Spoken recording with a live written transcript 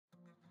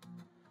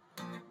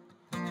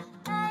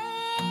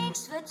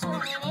for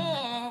tuning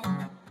in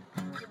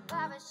to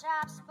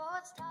Barbershop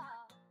Sports Talk.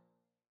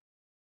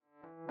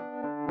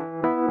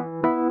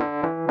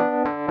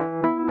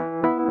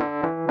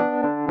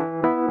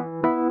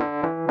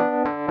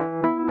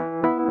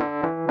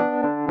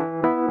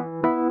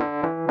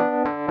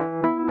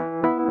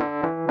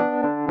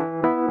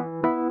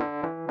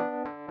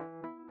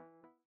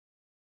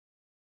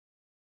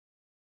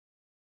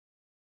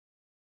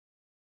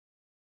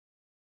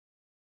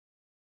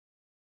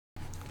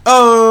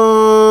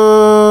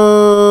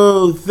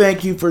 Oh,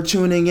 thank you for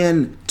tuning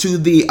in to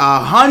the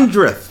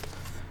 100th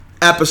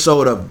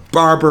episode of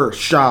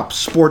Barbershop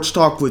Sports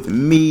Talk with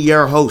me,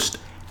 your host,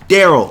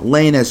 Daryl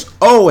Lane. As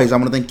always, I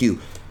want to thank you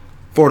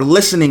for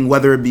listening,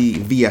 whether it be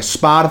via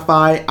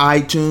Spotify,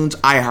 iTunes,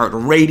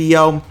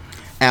 iHeartRadio,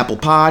 Apple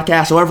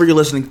Podcasts, however you're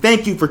listening.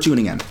 Thank you for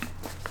tuning in.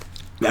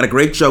 We got a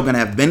great show. Going to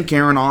have Ben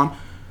Karen on,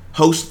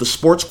 host the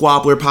Sports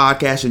Squabbler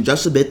podcast in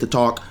just a bit to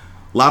talk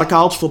a lot of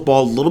college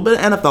football, a little bit of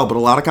NFL, but a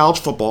lot of college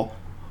football.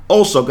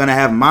 Also going to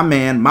have my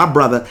man, my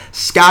brother,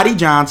 Scotty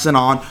Johnson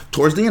on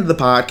towards the end of the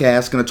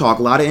podcast. Going to talk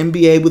a lot of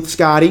NBA with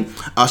Scotty,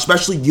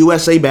 especially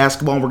USA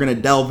basketball. And we're going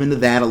to delve into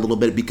that a little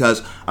bit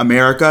because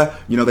America,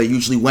 they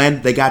usually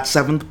win. They got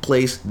 7th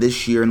place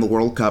this year in the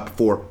World Cup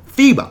for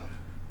FIBA.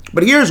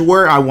 But here's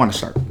where I want to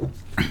start.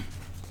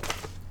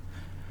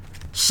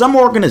 Some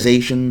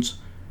organizations,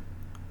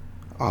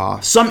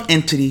 some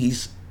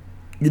entities,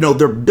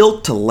 they're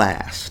built to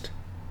last.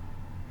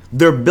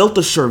 They're built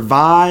to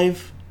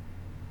survive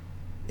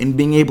and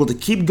being able to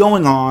keep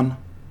going on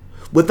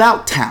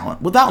without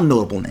talent, without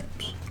notable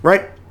names,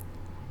 right?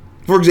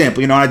 For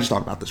example, I just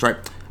talked about this, right?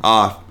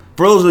 For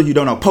those of you who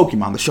don't know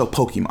Pokemon, the show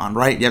Pokemon,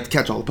 right? You have to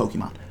catch all the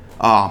Pokemon.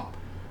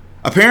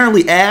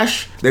 Apparently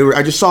Ash,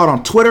 I just saw it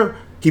on Twitter,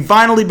 he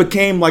finally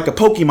became like a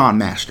Pokemon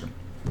master.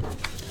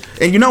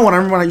 And I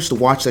remember when I used to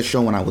watch that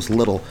show when I was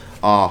little,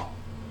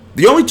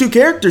 the only two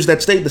characters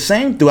that stayed the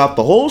same throughout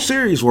the whole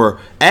series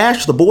were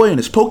Ash, the boy, and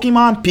his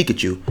Pokemon,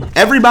 Pikachu.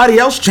 Everybody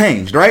else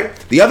changed, right?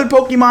 The other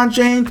Pokemon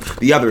changed.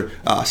 The other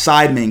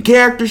side main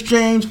characters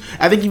changed.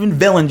 I think even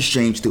villains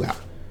changed throughout.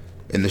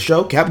 And the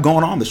show kept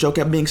going on. The show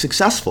kept being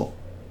successful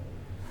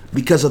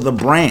because of the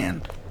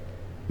brand.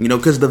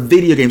 Because the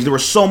video games, there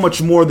was so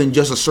much more than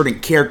just a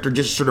certain character,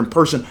 just a certain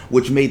person,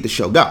 which made the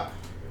show go,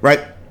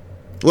 right?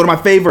 One of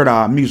my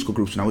favorite musical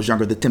groups when I was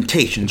younger, The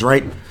Temptations,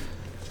 right?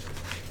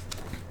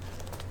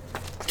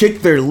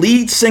 Kicked their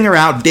lead singer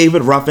out,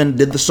 David Ruffin,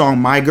 did the song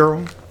My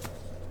Girl.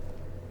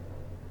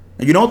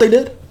 And you know what they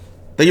did?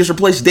 They just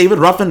replaced David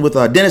Ruffin with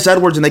Dennis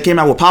Edwards, and they came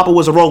out with Papa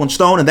Was a Rolling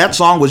Stone, and that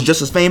song was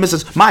just as famous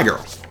as My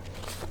Girl.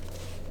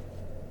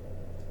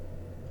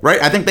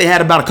 Right? I think they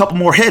had about a couple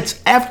more hits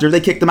after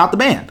they kicked them out the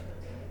band.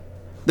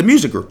 The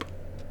music group.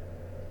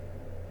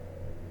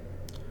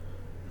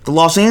 The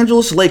Los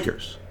Angeles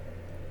Lakers.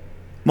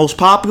 Most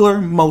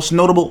popular, most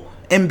notable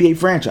NBA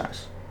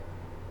franchise.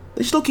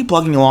 They still keep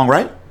plugging along,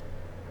 right?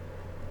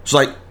 It's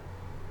like,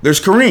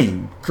 there's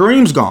Kareem.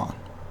 Kareem's gone.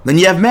 Then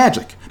you have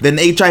Magic. Then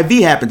HIV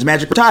happens.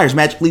 Magic retires.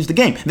 Magic leaves the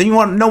game. Then you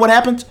want to know what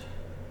happens?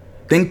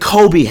 Then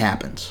Kobe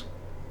happens.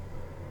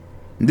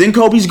 And then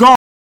Kobe's gone.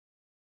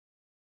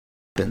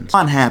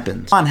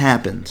 Happens.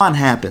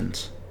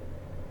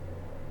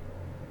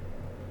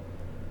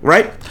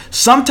 Right?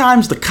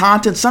 Sometimes the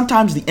content,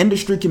 sometimes the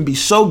industry can be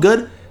so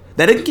good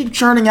that it can keep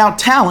churning out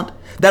talent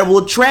that will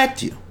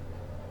attract you.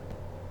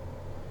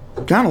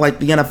 Kind of like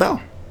the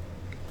NFL.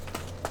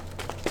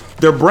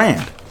 Their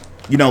brand,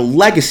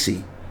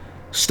 legacy,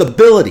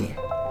 stability.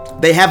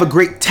 They have a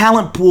great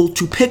talent pool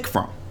to pick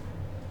from.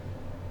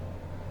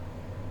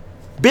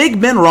 Big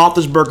Ben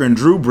Roethlisberger and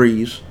Drew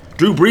Brees.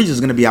 Drew Brees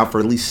is going to be out for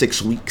at least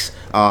 6 weeks.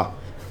 Hurt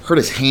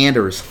his hand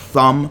or his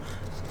thumb.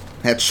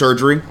 Had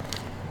surgery.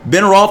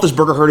 Ben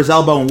Roethlisberger hurt his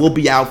elbow and will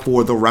be out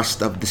for the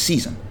rest of the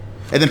season.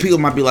 And then people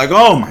might be like,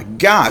 oh my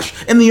gosh.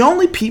 And the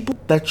only people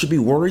that should be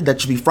worried, that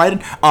should be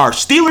frightened, are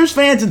Steelers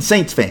fans and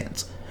Saints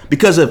fans.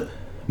 Because if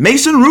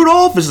Mason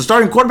Rudolph is the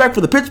starting quarterback for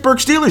the Pittsburgh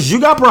Steelers,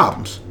 you got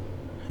problems.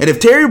 And if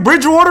Terry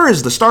Bridgewater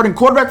is the starting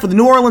quarterback for the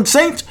New Orleans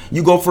Saints,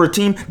 you go for a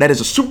team that is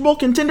a Super Bowl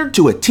contender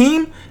to a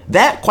team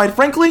that, quite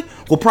frankly,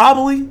 will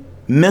probably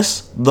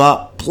miss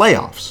the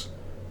playoffs.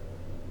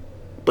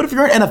 But if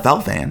you're an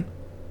NFL fan,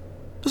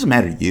 it doesn't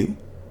matter to you,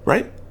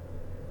 right?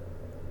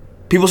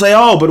 People say,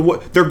 oh,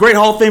 but they're great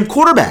Hall of Fame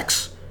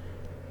quarterbacks.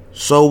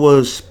 So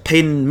was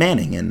Peyton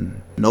Manning,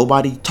 and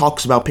nobody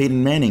talks about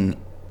Peyton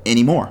Manning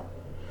anymore.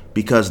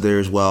 Because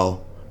there's,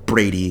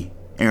 Brady,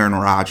 Aaron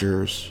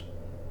Rodgers,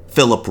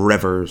 Phillip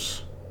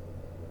Rivers,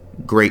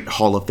 great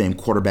Hall of Fame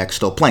quarterbacks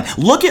still playing.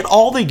 Look at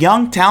all the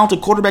young,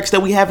 talented quarterbacks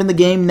that we have in the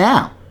game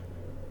now.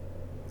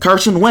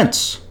 Carson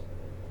Wentz,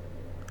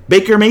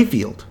 Baker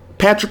Mayfield,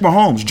 Patrick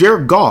Mahomes,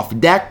 Jared Goff,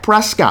 Dak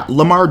Prescott,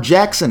 Lamar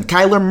Jackson,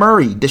 Kyler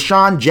Murray,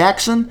 Deshaun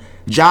Jackson,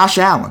 Josh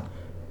Allen.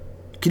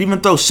 Could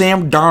even throw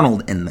Sam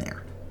Darnold in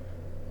there.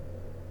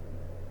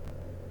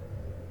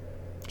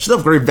 Still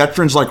have great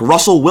veterans like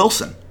Russell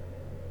Wilson.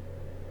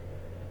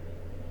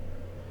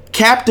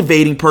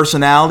 Captivating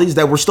personalities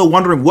that we're still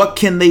wondering what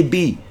can they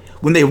be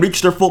when they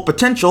reach their full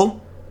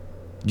potential.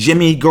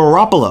 Jimmy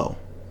Garoppolo,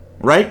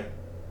 right?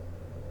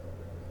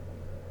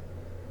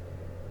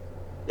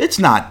 It's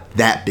not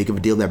that big of a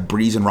deal that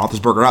Breeze and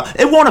Roethlisberger are out.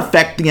 It won't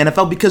affect the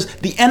NFL because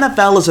the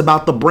NFL is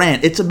about the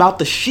brand. It's about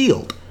the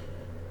shield.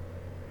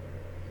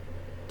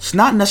 It's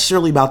not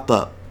necessarily about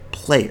the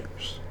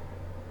players.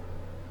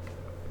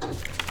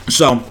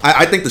 So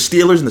I think the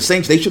Steelers and the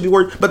Saints, they should be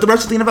worried. But the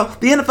rest of the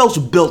NFL is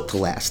built to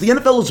last. The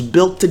NFL is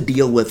built to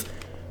deal with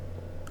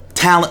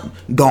talent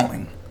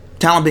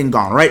being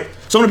gone, right?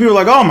 So many people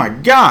are like, oh my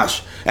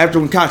gosh, after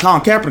when Colin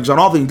Kaepernick's on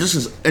all the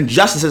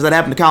injustices that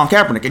happened to Colin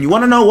Kaepernick. And you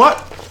want to know what?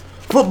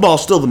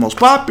 Football's still the most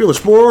popular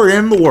sport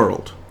in the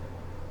world.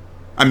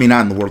 I mean,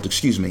 not in the world,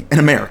 excuse me, in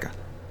America.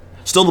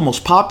 Still the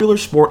most popular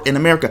sport in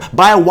America.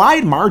 By a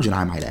wide margin,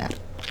 I might add.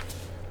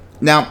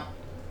 Now,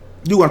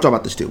 do want to talk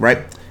about this too, right?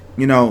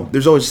 You know,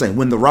 there's always a saying,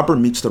 when the rubber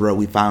meets the road,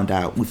 we find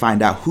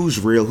out who's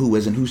real, who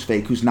isn't, who's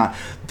fake, who's not.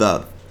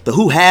 The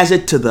who has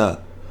it to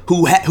the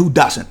who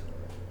doesn't.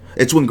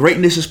 It's when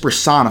greatness is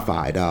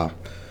personified.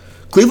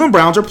 Cleveland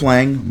Browns are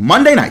playing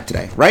Monday night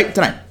today, right?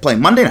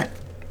 Playing Monday night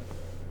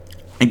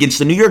against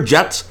the New York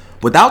Jets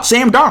without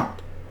Sam Darnold,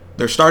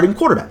 their starting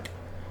quarterback.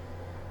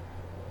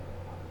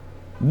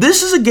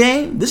 This is a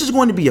game, this is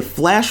going to be a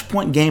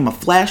flashpoint game, a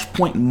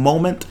flashpoint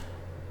moment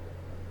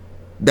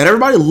that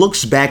everybody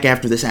looks back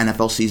after this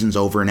NFL season's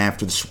over and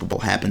after the Super Bowl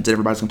happens, and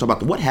everybody's going to talk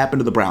about what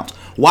happened to the Browns.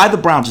 Why the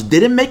Browns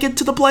didn't make it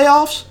to the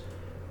playoffs,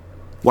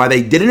 why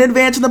they didn't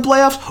advance in the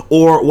playoffs,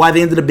 or why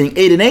they ended up being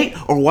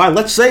 8-8, or why,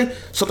 let's say,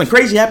 something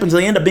crazy happens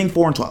and they end up being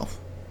 4-12.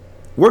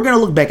 We're going to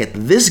look back at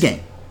this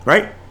game,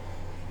 right?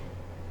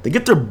 They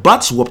get their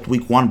butts whooped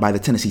week 1 by the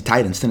Tennessee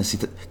Titans.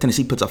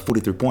 Tennessee puts up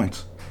 43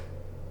 points.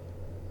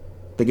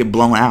 They get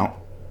blown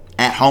out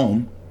at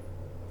home.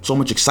 So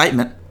much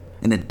excitement,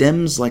 and it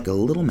dims like a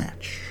little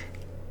match.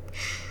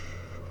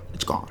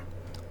 It's gone.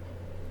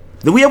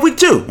 Then we have week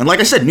 2, and like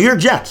I said, New York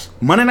Jets,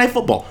 Monday Night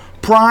Football,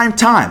 prime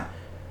time.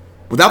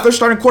 Without their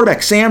starting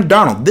quarterback, Sam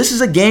Darnold. This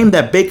is a game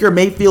that Baker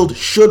Mayfield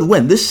should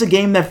win. This is a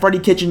game that Freddie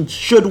Kitchens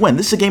should win.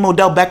 This is a game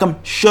Odell Beckham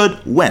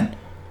should win.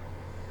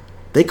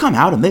 They come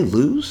out and they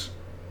lose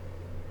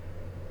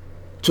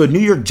to a New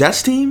York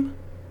Jets team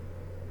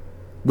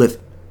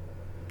with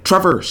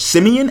Trevor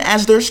Siemian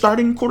as their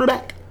starting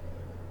quarterback.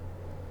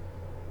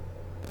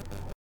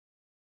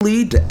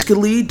 Could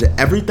lead to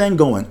everything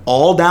going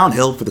all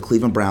downhill for the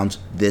Cleveland Browns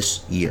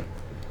this year.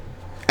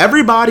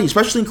 Everybody,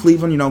 especially in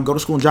Cleveland, go to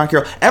school in John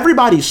Carroll,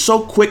 everybody's so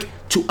quick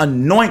to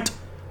anoint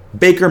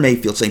Baker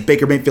Mayfield, saying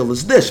Baker Mayfield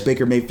is this,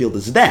 Baker Mayfield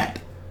is that.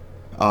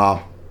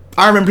 I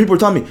remember people were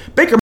telling me,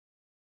 Baker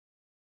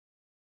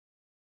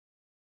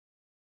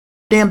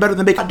damn better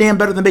than Baker, damn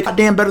better than Baker,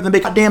 damn better than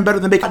Baker, damn better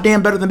than Baker,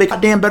 damn better than Baker,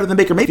 damn better than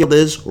Baker Mayfield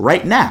is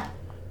right now.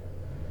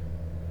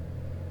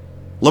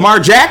 Lamar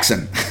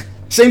Jackson,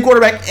 same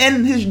quarterback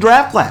in his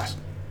draft class,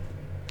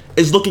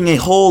 is looking a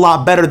whole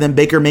lot better than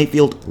Baker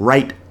Mayfield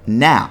right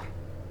now.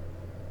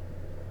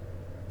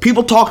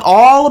 People talked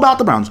all about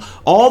the Browns,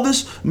 all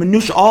this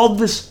minutia, all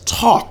this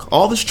talk,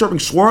 all this chirping,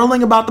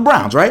 swirling about the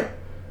Browns, right?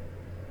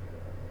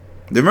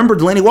 Remember,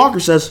 Delaney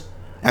Walker says,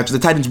 after the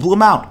Titans blew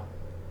them out,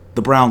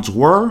 the Browns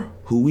were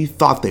who we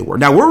thought they were.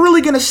 Now, we're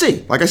really going to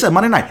see, like I said,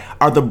 Monday night,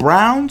 are the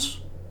Browns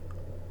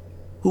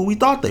who we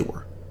thought they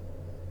were?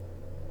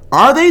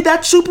 Are they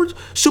that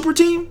super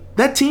team?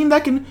 That team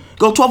that can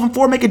go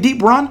 12-4, make a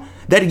deep run?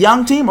 That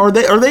young team? Or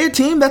are they a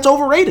team that's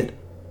overrated?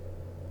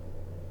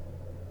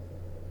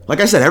 Like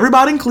I said,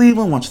 everybody in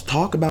Cleveland wants to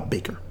talk about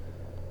Baker.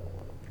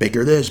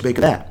 Baker this,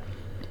 Baker that.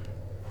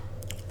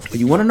 But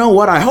you want to know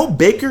what? I hope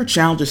Baker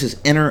challenges his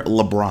inner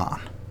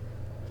LeBron.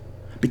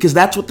 Because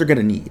that's what they're going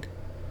to need.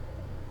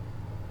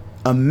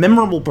 A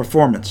memorable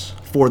performance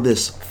for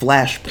this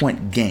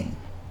flashpoint game.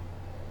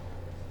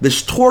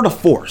 This tour de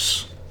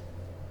force.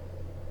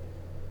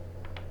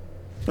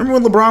 Remember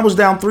when LeBron was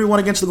down 3-1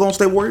 against the Golden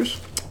State Warriors?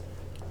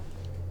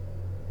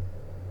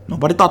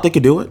 Nobody thought they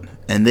could do it,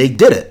 and they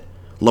did it.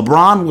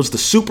 LeBron was the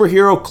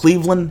superhero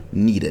Cleveland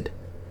needed.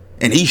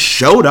 And he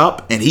showed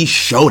up, and he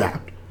showed out.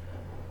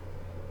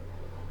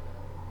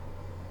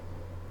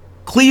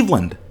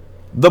 Cleveland,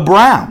 the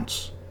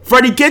Browns,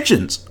 Freddie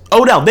Kitchens,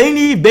 Odell, they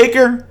need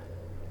Baker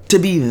to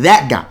be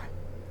that guy.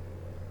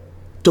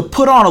 To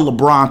put on a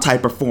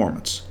LeBron-type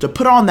performance. To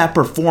put on that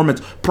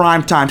performance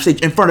primetime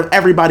stage in front of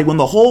everybody when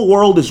the whole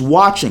world is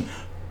watching.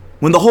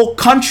 When the whole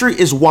country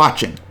is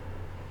watching.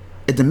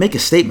 And to make a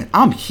statement,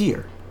 I'm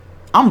here.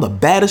 I'm the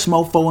baddest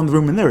mofo in the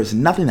room, and there is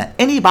nothing that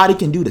anybody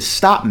can do to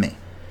stop me.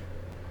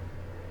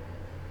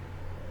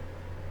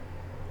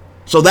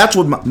 So that's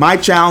what my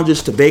challenge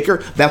is to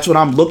Baker. That's what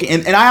I'm looking.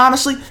 And I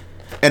honestly,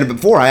 and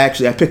before I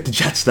picked the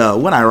Jets to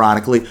win,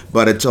 ironically,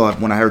 but until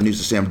when I heard news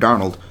of Sam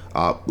Darnold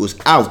was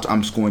out,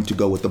 I'm just going to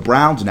go with the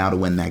Browns now to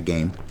win that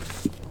game.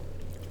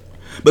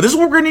 But this is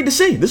what we're going to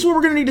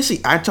need to see.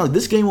 I tell you,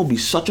 this game will be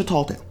such a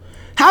tall tale.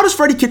 How does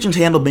Freddie Kitchens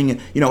handle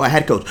being a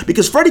head coach?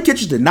 Because Freddie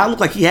Kitchens did not look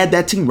like he had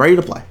that team ready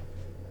to play.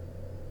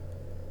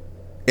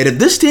 And if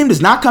this team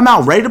does not come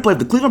out ready to play, if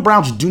the Cleveland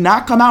Browns do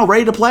not come out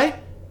ready to play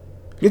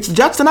against the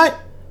Jets tonight,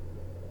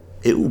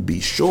 it will be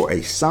sure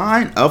a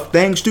sign of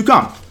things to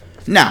come.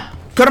 Now,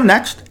 Cut up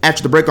next,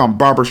 after the break on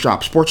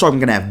Barbershop Sports Talk, I'm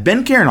going to have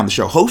Ben Karen on the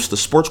show, host of the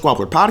Sports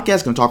Squabbler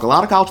podcast, going to talk a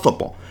lot of college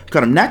football.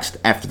 Cut up next,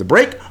 after the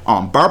break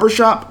on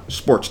Barbershop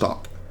Sports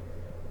Talk.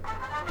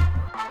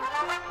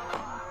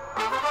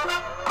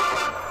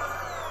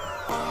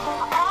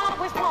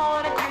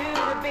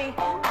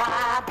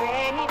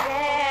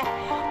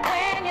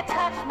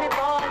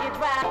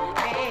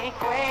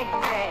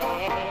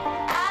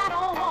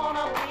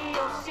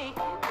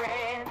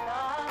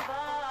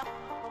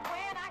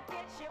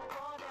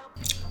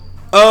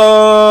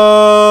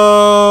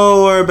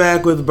 Oh, we're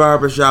back with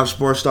Barbershop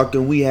Sports Talk,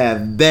 and we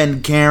have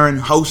Ben Karen,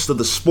 host of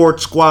the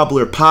Sports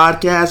Squabbler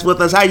podcast,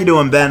 with us. How you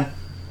doing, Ben?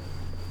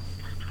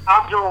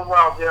 I'm doing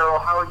well, Daryl.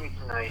 How are you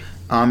tonight?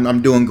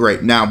 I'm doing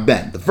great. Now,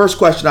 Ben, the first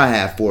question I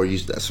have for you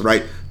is this,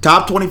 right?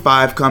 Top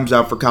 25 comes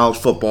out for college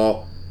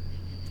football.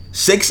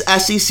 6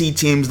 SEC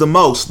teams the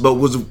most, but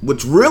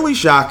what's really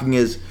shocking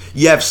is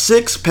you have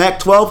 6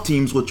 Pac-12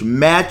 teams, which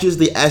matches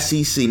the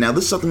SEC. Now,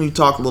 this is something we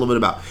talked a little bit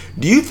about.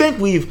 Do you think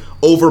we've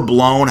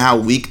overblown how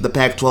weak the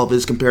Pac-12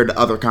 is compared to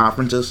other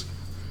conferences?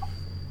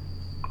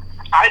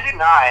 I do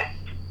not.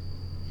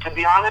 To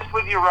be honest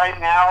with you right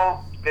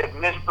now, they've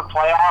missed the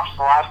playoffs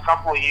the last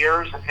couple of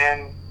years,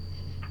 and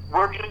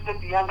we're just at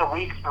the end of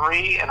week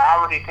 3, and I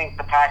already think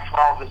the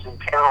Pac-12 is in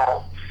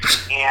peril,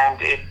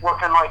 and it's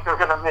looking like they're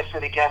going to miss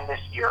it again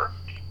this year.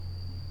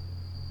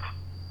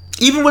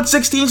 Even with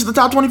 6 teams in the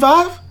top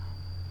 25?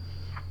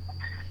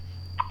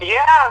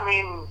 Yeah, I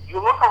mean,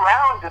 you look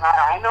around, and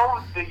I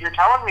know that you're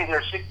telling me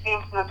there's 6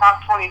 teams in the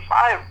top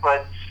 25,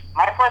 but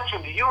my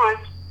question to you is,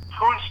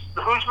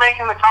 who's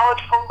making the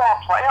college football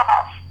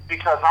playoff?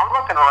 Because I'm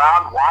looking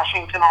around,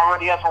 Washington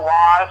already has a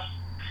loss,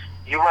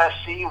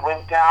 USC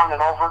went down in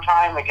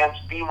overtime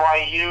against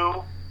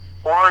BYU,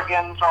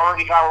 Oregon's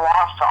already got a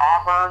loss to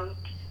Auburn.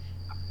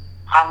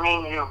 I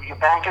mean, you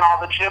banking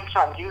all the chips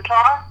on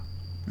Utah?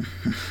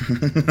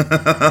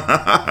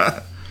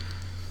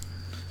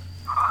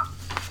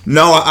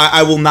 No,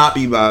 I will not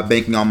be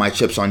banking all my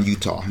chips on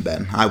Utah,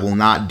 Ben. I will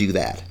not do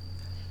that.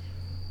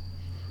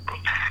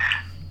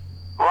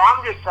 Well,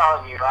 I'm just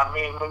telling you. I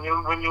mean,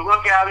 when you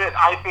look at it,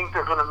 I think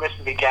they're going to miss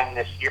it again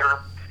this year.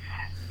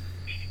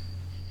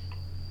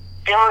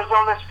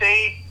 Arizona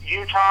State,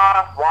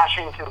 Utah,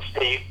 Washington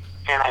State,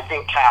 and I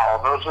think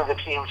Cal. Those are the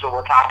teams that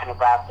we're talking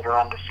about that are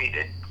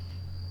undefeated.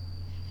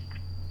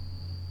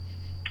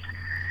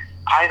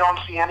 I don't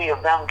see any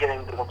of them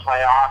getting to the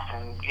playoffs,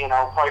 and,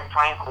 quite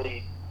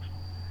frankly,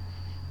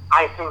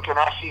 I think an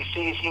SEC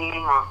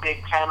team or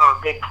Big 10 or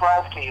Big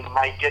 12 team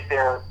might get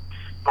there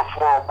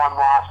before a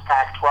one-loss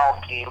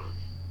Pac-12 team.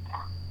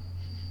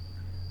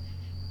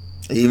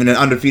 Even an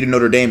undefeated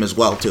Notre Dame as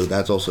well, too.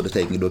 That's also to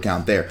take into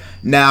account there.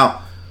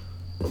 Now,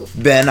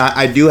 Ben,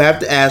 I do have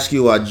to ask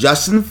you,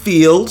 Justin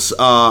Fields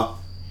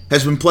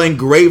has been playing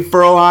great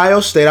for Ohio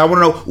State. I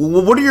want to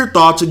know, what are your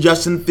thoughts on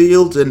Justin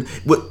Fields, and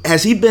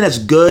has he been as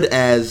good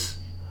as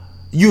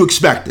you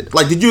expected?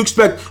 Like, did you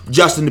expect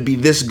Justin to be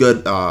this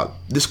good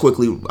this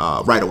quickly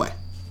right away?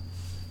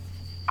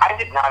 I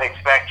did not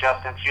expect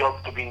Justin Fields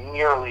to be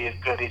nearly as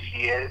good as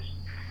he is.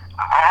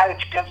 I had a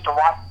chance to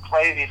watch him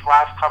play these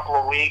last couple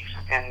of weeks,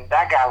 and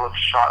that guy looks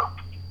sharp.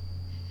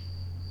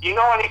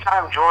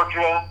 Anytime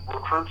Georgia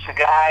recruits a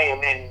guy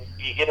and then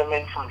you get him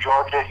in from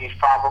Georgia, he's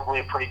probably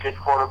a pretty good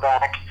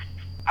quarterback.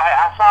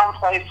 I saw him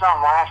play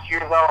some last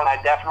year, though, and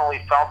I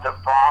definitely felt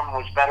that Fromm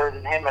was better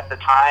than him at the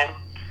time.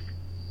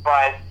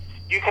 But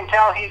you can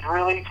tell he's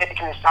really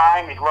taking his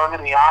time. He's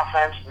learning the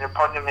offense, and they're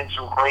putting him in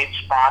some great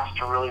spots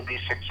to really be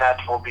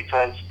successful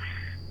because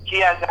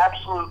he has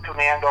absolute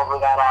command over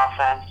that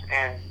offense.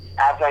 And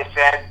as I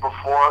said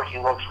before, he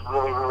looks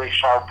really, really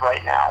sharp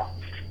right now.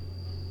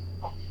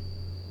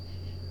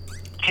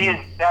 He is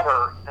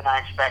better than I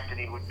expected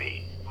he would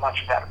be.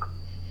 Much better.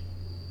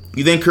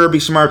 You think Kirby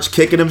Smart's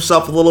kicking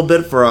himself a little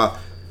bit for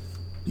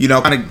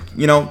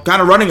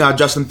kind of running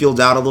Justin Fields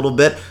out a little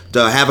bit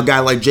to have a guy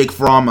like Jake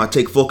Fromm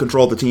take full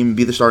control of the team and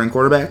be the starting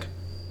quarterback?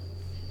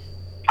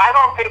 I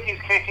don't think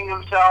he's kicking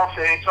himself.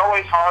 It's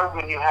always hard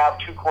when you have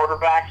 2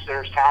 quarterbacks that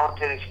are as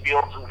talented as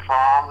Fields and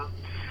Fromm.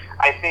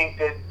 I think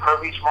that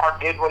Kirby Smart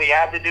did what he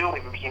had to do.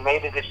 He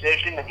made a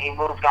decision and he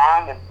moved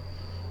on, and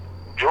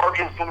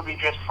Georgia's going to be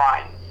just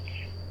fine.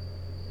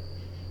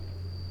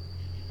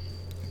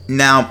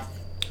 Now,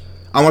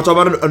 I want to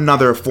talk about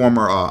another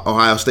former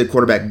Ohio State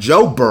quarterback,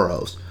 Joe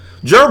Burrows.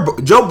 Joe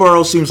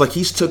Burrow seems like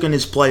he's taken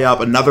his play up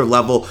another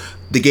level.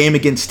 The game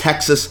against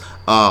Texas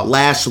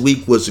last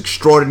week was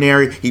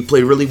extraordinary. He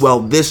played really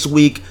well this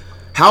week.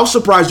 How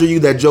surprised are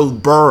you that Joe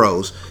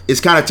Burrows is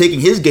kind of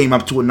taking his game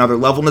up to another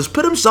level and has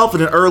put himself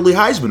in an early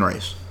Heisman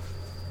race?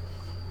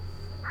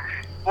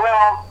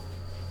 Well,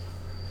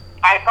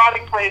 I thought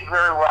he played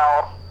very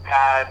well,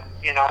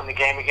 in the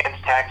game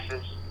against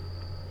Texas.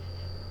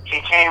 He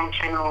came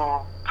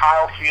to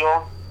Kyle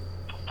Field,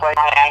 played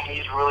my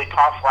Yankees really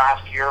tough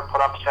last year,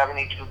 put up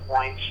 72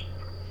 points.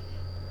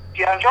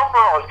 Yeah, Joe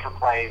Burrow can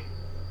play.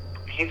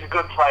 He's a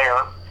good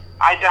player.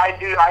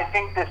 I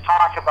think this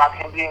talk about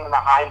him being in the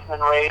Heisman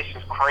race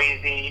is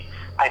crazy.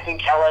 I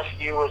think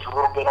LSU is a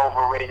little bit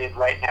overrated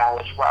right now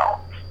as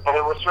well. but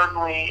it was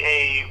certainly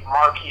a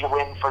marquee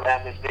win for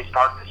them as they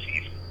start the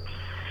season.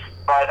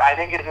 But I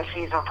think as the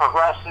season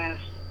progresses,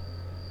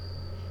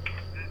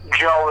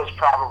 Joe is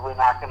probably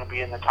not going to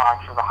be in the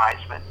talk for the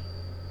Heisman.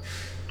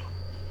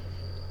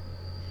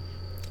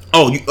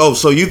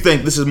 So you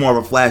think this is more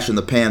of a flash in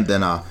the pan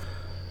than a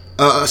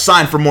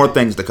sign for more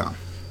things to come?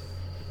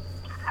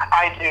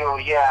 I do,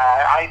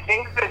 yeah. I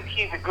think that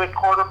he's a good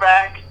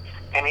quarterback,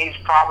 and he's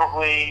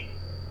probably,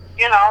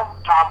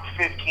 top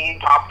 15,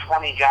 top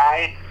 20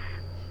 guy.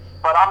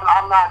 But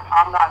I'm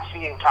not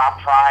seeing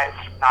top 5,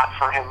 not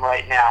for him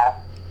right now.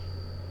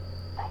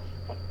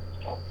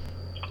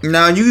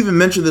 Now, you even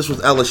mentioned this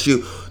with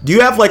LSU. Do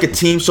you have like a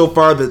team so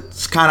far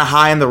that's kind of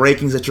high in the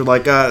rankings that you're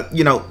like,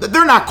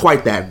 they're not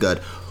quite that good?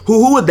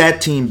 Who would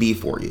that team be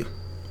for you?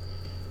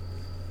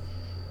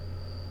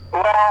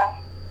 Well,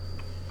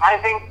 I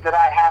think that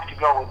I have to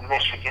go with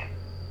Michigan.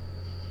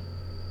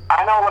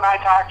 I know when I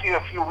talked to you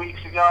a few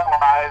weeks ago,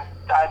 I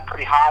was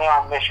pretty high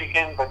on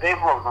Michigan, but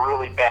they've looked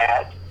really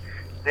bad.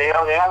 They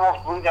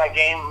almost blew that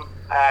game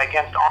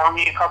against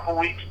Army a couple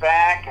weeks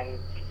back, and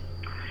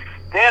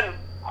then,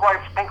 quite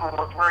frankly,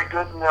 looked very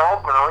good in their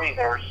opener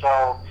either.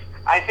 So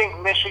I think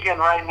Michigan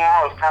right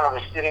now is kind of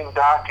a sitting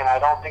duck, and I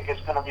don't think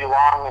it's going to be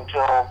long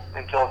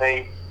until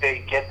they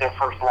get their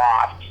first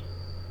loss.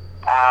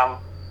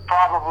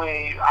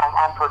 Probably,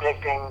 I'm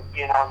predicting,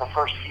 in the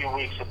first few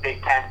weeks of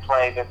Big Ten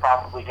play, they're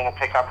probably going to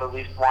pick up at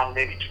least 1,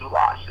 maybe 2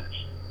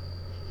 losses.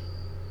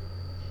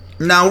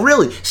 Now,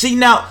 really? See,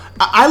 now,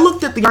 I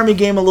looked at the Army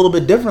game a little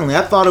bit differently.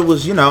 I thought it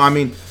was,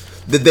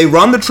 they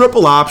run the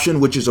triple option,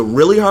 which is a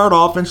really hard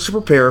offense to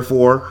prepare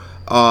for.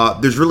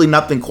 There's really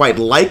nothing quite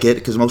like it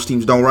because most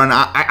teams don't run.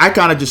 I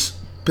kind of just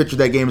pictured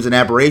that game as an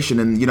aberration,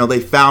 and, they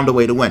found a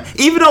way to win.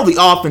 Even though the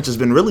offense has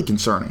been really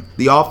concerning.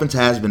 The offense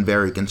has been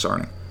very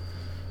concerning.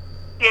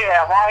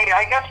 Yeah, well,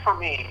 I guess for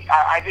me,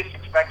 I just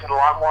expected a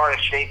lot more of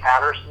Shea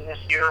Patterson this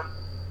year,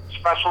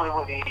 especially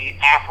with the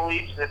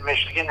athletes that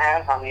Michigan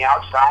has on the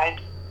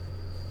outside.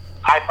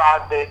 I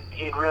thought that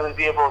he'd really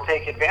be able to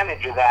take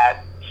advantage of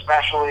that,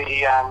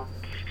 especially,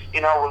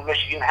 when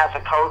Michigan has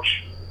a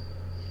coach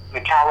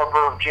the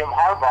caliber of Jim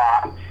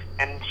Harbaugh.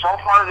 And so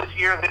far this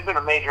year, they've been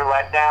a major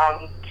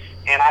letdown,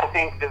 and I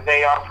think that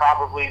they are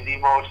probably the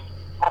most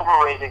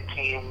overrated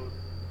team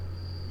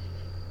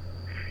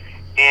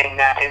in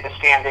the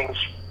standings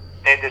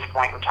at this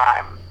point in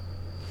time.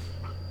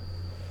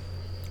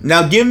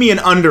 Now, give me an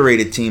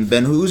underrated team,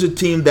 Ben. Who's a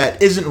team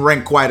that isn't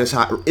ranked quite as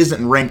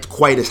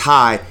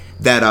high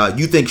that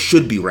you think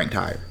should be ranked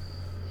higher?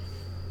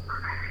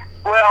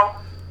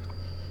 Well,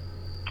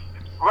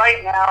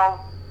 right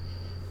now,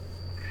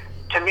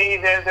 to me,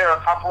 there are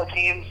a couple of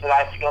teams that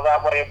I feel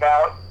that way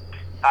about.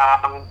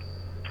 I'm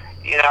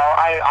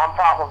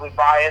probably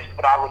biased,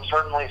 but I would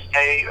certainly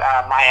say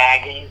my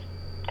Aggies,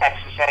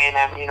 Texas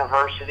A&M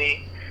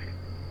University.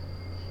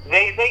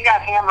 They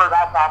got hammered,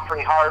 I thought,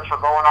 pretty hard for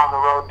going on the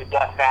road to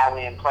Death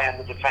Valley and playing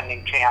the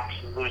defending champs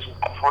and losing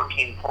by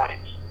 14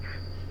 points.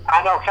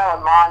 I know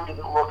Kellen Mond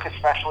didn't look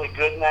especially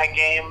good in that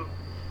game,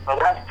 but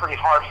that's a pretty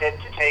hard hit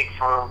to take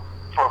for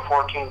a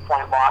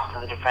 14-point loss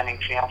to the defending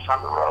champs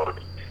on the road.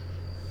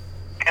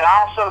 And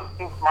I also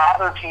think my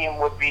other team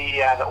would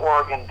be the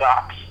Oregon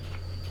Ducks.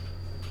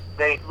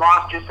 They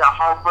lost just a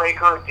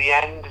heartbreaker at the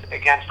end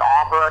against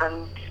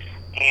Auburn,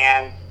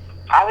 and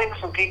I think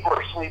some people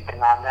are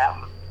sleeping on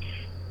them.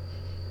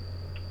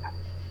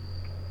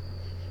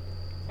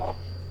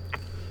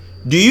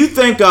 Do you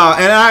think?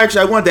 And I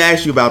wanted to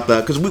ask you about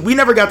that because we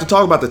never got to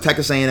talk about the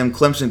Texas A&M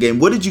Clemson game.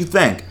 What did you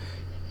think?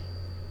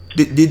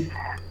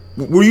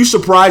 Were you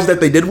surprised that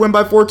they did win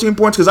by 14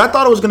 points? Because I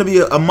thought it was going to be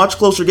a much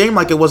closer game,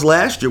 like it was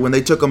last year when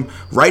they took them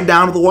right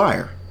down to the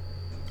wire.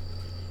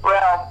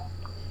 Well,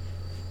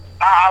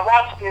 I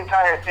watched the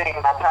entire thing,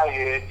 and I'll tell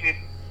you,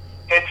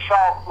 it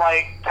felt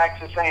like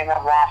Texas A&M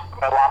lost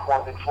by a lot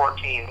more than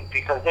 14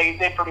 because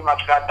they pretty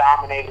much got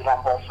dominated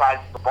on both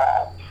sides of the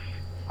ball.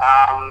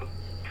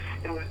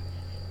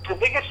 The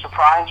biggest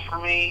surprise for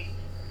me,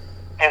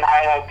 and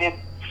I did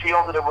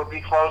feel that it would be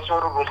closer,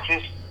 was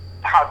just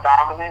how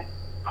dominant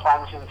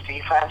Clemson's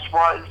defense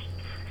was.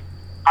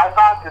 I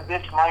thought that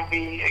this might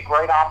be a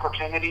great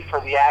opportunity for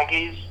the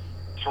Aggies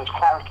since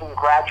Clemson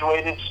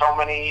graduated so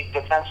many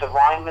defensive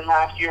linemen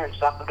last year and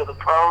sent them to the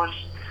pros.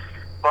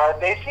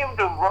 But they seem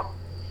to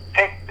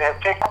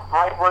pick up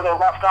right where they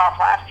left off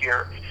last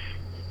year.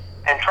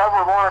 And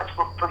Trevor Lawrence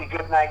looked pretty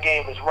good in that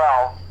game as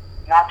well.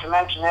 Not to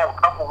mention they have a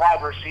couple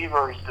wide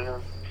receivers that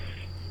are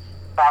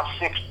about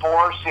 6'4",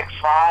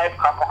 6'5", a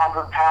couple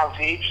 100 pounds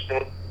each.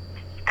 That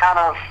kind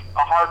of a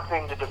hard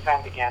thing to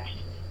defend against.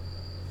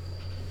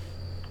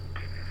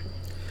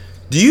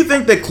 Do you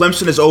think that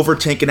Clemson has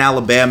overtaken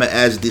Alabama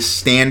as the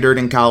standard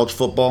in college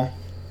football?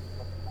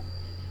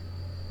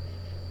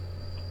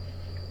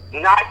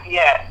 Not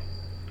yet.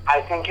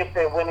 I think if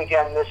they win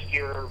again this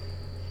year,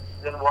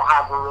 then we'll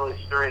have a really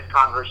serious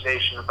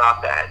conversation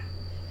about that.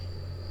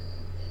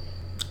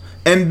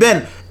 And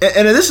Ben,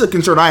 and this is a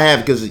concern I have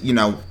because,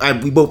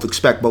 we both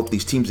expect both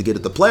these teams to get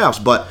at the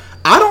playoffs, but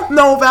I don't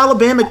know if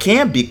Alabama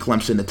can beat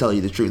Clemson, to tell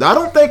you the truth. I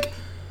don't think,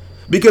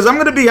 Because I'm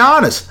going to be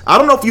honest. I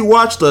don't know if you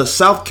watched the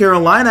South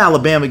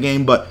Carolina-Alabama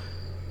game, but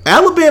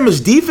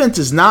Alabama's defense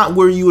is not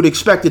where you would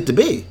expect it to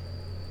be.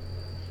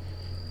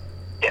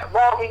 Yeah,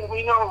 well,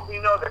 we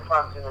know that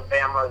Clemson and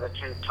Bama are the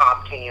two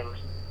top teams.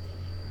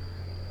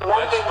 The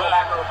one thing that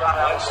I know about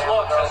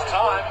Alabama,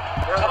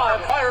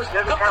 Time fires.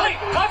 Complete.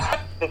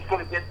 It's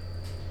going to get.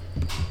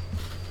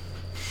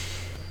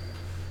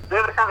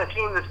 They're the kind of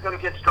team that's going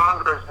to get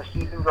stronger as the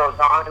season goes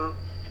on.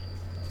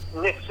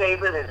 Nick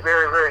Saban is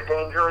very, very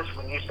dangerous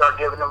when you start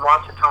giving him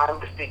lots of time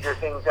to figure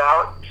things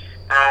out.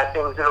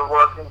 Things that are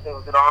working,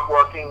 things that aren't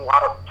working, a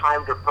lot of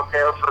time to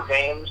prepare for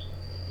games.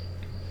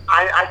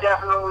 I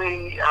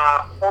definitely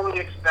fully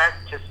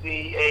expect to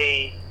see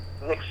a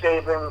Nick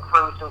Saban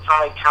Crimson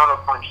Tide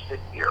counterpunch this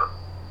year.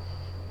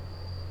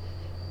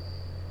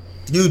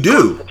 You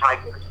do? The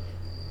Tigers.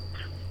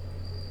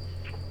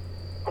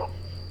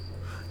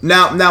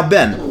 Now,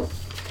 Ben,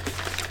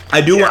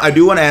 I do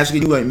want to ask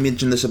you. You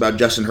mentioned this about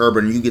Justin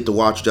Herbert, and you get to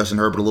watch Justin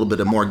Herbert a little bit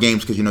of more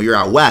games because you're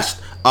out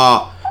west.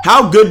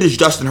 How good does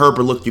Justin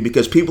Herbert look to you?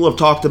 Because people have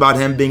talked about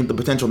him being the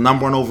potential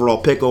number 1 overall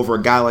pick over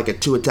a guy like a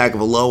Tua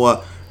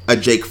Tagovailoa, a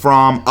Jake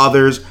Fromm,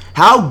 others.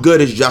 How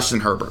good is Justin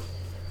Herbert?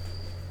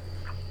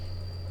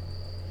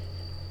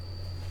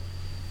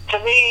 To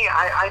me,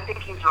 I think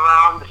he's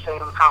around the same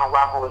kind of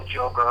level as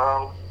Joe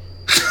Burrow.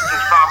 He's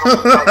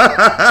probably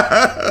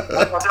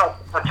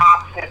a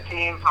top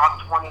 15,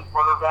 top 20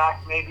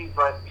 quarterback, maybe,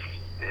 but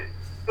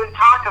the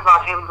talk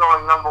about him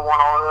going number 1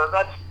 overall,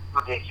 that's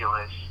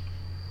ridiculous.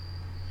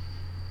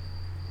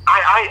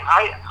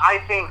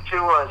 I think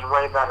Tua is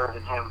way better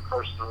than him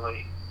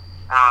personally.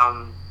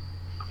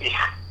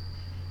 Yeah.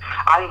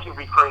 I think it'd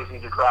be crazy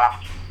to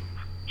draft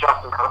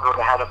Justin Herbert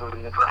ahead of him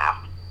in the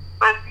draft.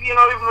 But,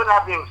 even with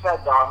that being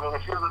said, though, I mean,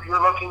 if you're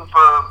looking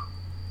for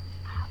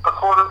a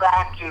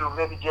quarterback to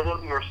maybe get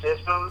into your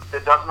system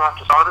that doesn't have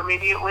to start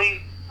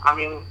immediately, I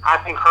mean, I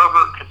think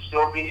Herbert could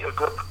still be a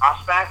good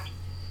prospect,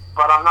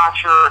 but I'm not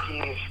sure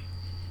he's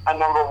a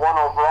number 1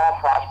 overall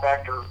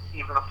prospect or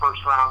even a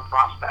first-round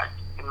prospect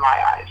in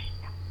my eyes.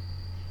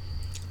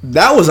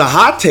 That was a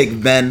hot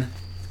take, Ben.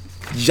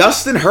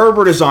 Justin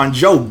Herbert is on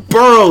Joe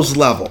Burrow's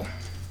level.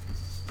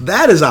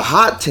 That is a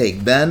hot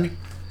take, Ben.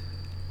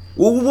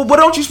 What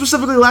don't you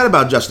specifically like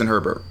about Justin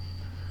Herbert?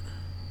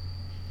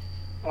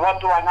 What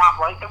do I not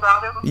like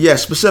about him? Yeah,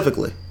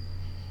 specifically.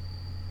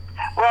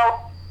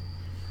 Well,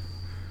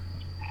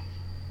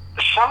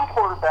 some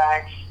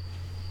quarterbacks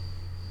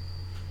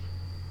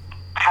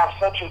have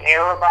such an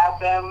air about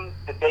them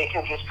that they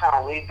can just kind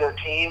of lead their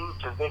team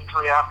to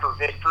victory after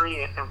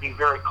victory and be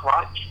very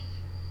clutch.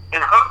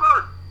 And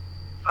Herbert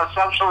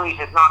essentially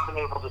has not been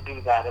able to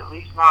do that, at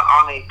least not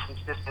on a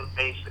consistent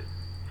basis.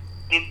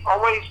 It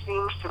always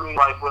seems to me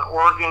like when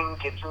Oregon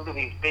gets into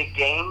these big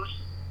games,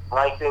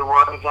 like they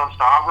were against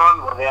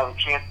Auburn, where they have a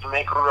chance to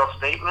make a real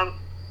statement,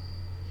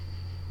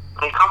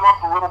 they come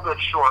up a little bit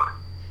short.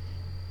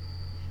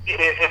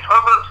 If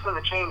Herbert's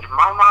going to change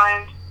my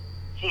mind,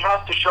 he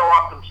has to show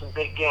up in some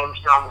big games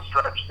down the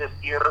stretch this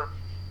year,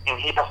 and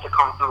he has to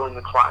come through in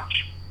the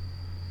clutch.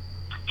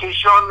 He's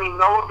shown me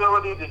no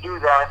ability to do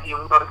that,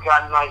 even though he's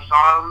got nice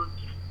arms.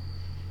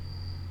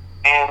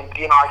 And,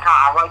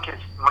 I like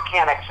his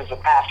mechanics as a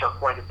passer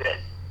quite a bit.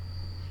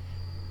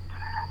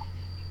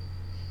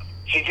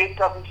 He just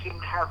doesn't seem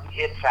to have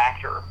the it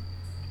factor.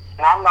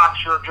 And I'm not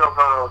sure Joe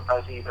Burrow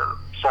does either.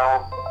 So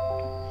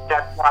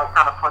that's why I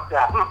kind of put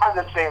them on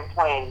the same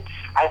plane.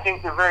 I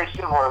think they're very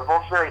similar,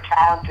 both very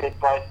talented,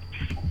 but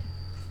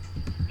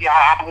yeah,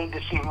 I need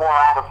to see more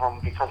out of them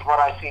because what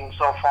I've seen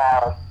so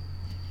far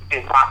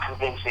is not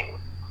convincing.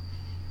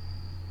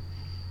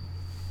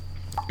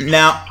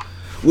 Now,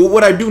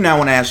 what I do now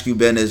want to ask you,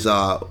 Ben, is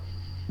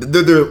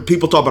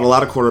people talk about a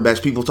lot of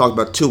quarterbacks. People talk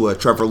about Tua,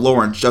 Trevor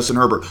Lawrence, Justin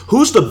Herbert.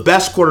 Who's the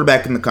best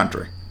quarterback in the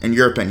country, in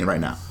your opinion, right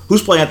now?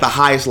 Who's playing at the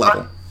highest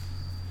level?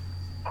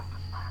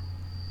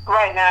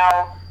 Right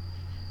now,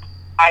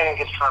 I think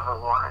it's Trevor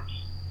Lawrence.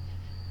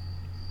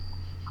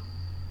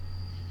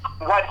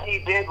 What he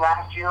did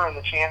last year in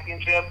the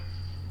championship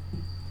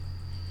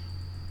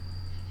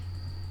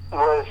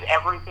was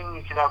everything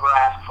you could ever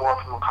ask for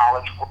from a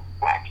college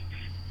quarterback.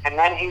 And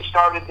then he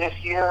started this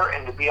year,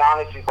 and to be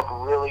honest, he looked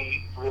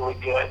really, really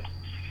good.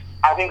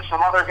 I think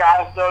some other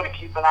guys, though, to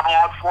keep an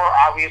eye out for,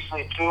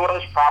 obviously Tua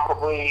is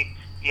probably,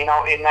 in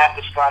that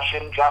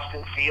discussion.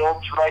 Justin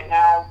Fields right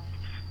now.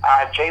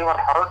 Jalen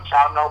Hurts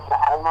out in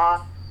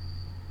Oklahoma.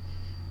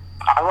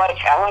 I like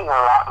Ellinger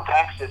out in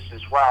Texas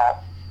as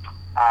well.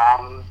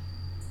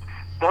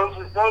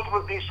 Those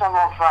would be some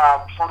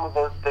of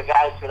the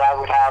guys that I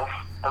would have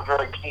a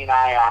very keen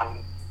eye on.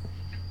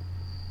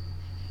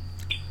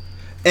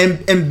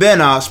 And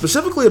Ben,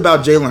 specifically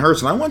about Jalen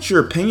Hurts, and I want your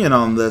opinion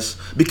on this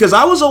because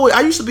I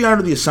used to be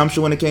under the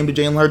assumption when it came to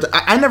Jalen Hurts,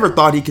 I never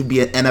thought he could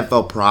be an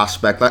NFL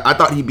prospect. I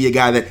thought he'd be a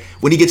guy that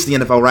when he gets to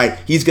the NFL, right,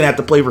 he's going to have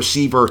to play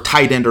receiver,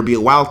 tight end, or be a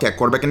wildcat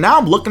quarterback. And now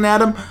I'm looking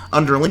at him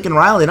under Lincoln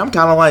Riley, and I'm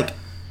kind of like,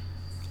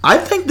 I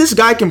think this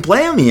guy can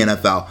play in the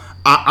NFL.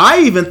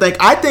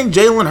 I think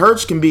Jalen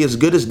Hurts can be as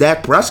good as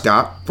Dak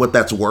Prescott, what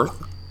that's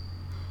worth.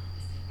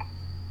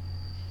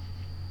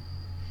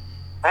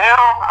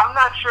 I'm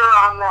not sure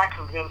I'm that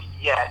convinced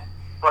yet,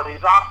 but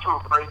he's off to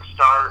a great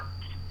start,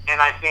 and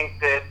I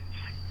think that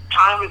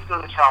time is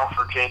going to tell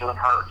for Jalen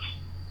Hurts.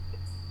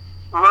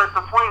 We're at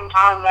the point in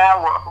time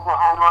now where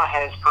Oklahoma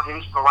has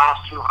produced the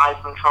last two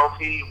Heisman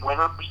Trophy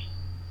winners,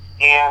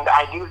 and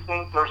I do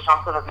think there's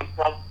something to be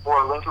said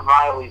for Lincoln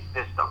Riley's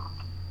system.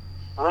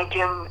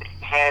 Lincoln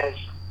has,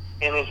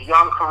 in his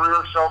young career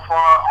so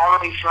far,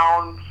 already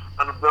shown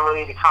an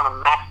ability to kind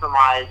of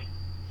maximize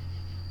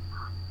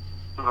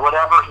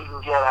whatever he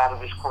can get out of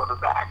his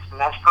quarterbacks, and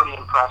that's pretty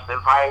impressive.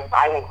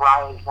 I think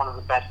Riley's one of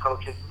the best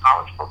coaches in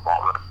college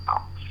football right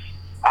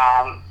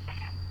now.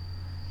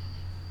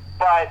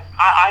 But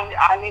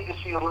I need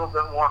to see a little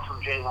bit more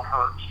from Jalen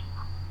Hurts.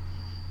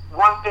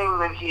 One thing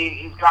that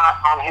he's got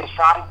on his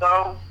side,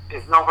 though,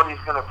 is nobody's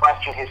going to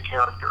question his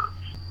character.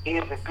 He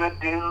is a good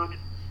dude,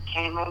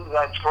 came into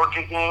that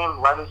Georgia game,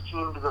 led his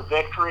team to the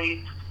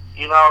victory.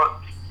 You know,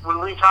 when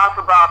we talk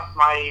about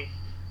my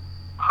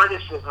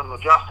criticism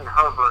of Justin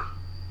Herbert,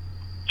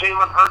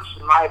 Jalen Hurts,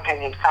 in my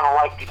opinion, is kind of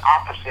like the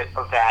opposite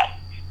of that.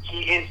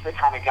 He is the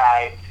kind of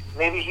guy,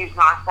 maybe he's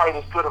not quite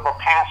as good of a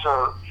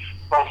passer,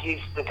 but he's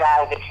the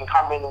guy that can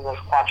come in those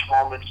clutch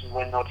moments and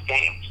win those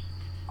games.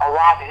 A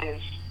lot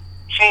has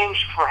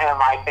changed for him,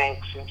 I think,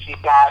 since he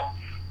got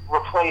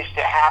replaced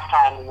at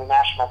halftime in the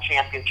national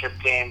championship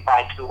game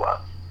by Tua.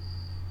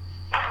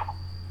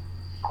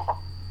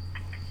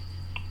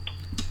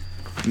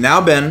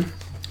 Now, Ben,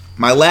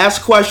 my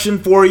last question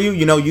for you.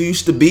 You know, you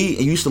used to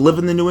live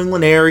in the New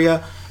England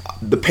area.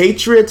 The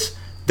Patriots,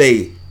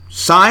 they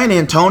sign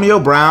Antonio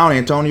Brown.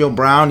 Antonio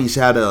Brown, he's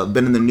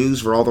been in the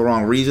news for all the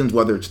wrong reasons,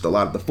 whether it's a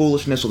lot of the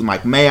foolishness with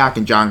Mike Mayock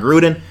and John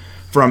Gruden,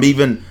 from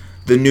even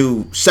the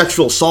new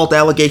sexual assault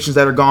allegations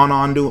that are gone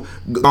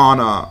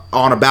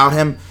on about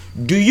him.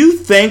 Do you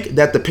think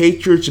that the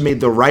Patriots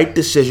made the right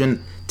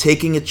decision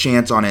taking a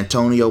chance on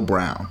Antonio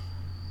Brown?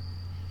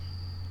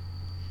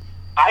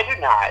 I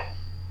do not.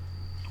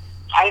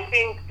 I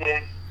think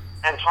that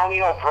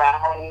Antonio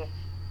Brown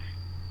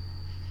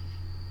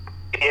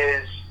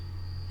is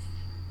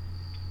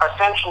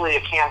essentially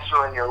a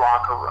cancer in your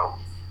locker room.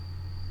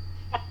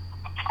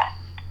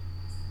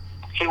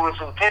 He was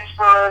in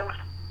Pittsburgh,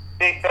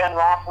 Big Ben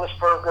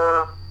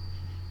Roethlisberger,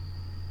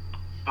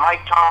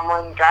 Mike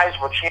Tomlin, guys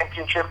with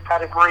championship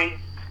pedigree,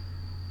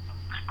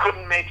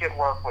 couldn't make it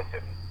work with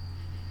him.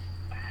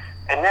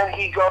 And then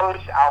he goes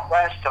out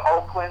west to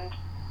Oakland.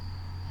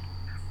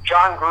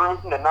 John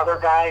Gruden, another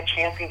guy,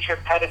 championship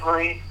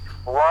pedigree,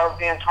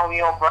 loved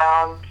Antonio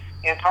Brown.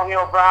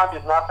 Antonio Brown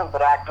did nothing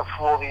but act a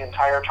fool the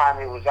entire time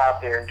he was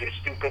out there and do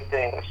stupid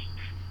things.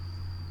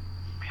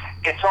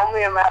 It's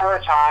only a matter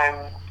of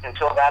time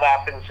until that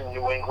happens in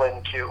New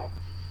England, too.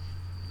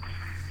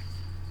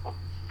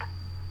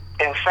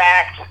 In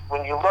fact,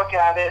 when you look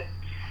at it,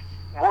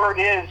 word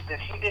is that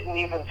he didn't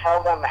even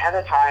tell them ahead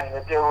of time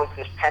that there was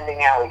this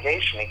pending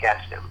allegation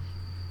against him.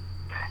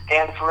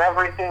 And from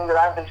everything that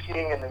I've been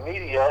seeing in the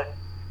media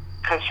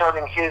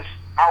concerning his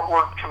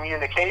outward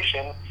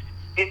communication,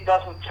 it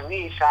doesn't, to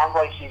me, sound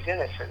like he's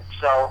innocent.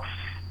 So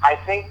I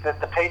think that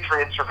the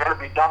Patriots are going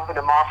to be dumping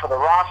him off of the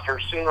roster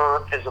sooner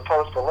as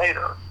opposed to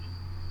later.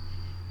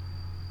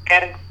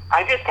 And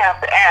I just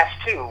have to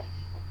ask, too,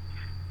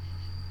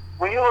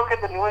 when you look at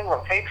the New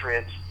England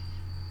Patriots,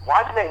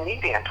 why do they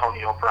need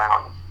Antonio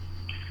Brown?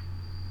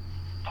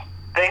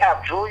 They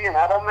have Julian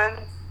Edelman,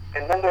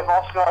 and then they've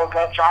also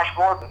got Josh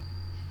Gordon.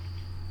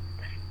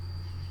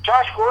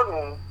 Josh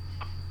Gordon,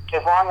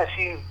 as long as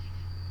he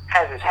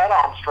has his head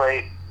on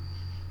straight,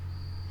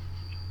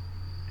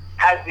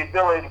 has the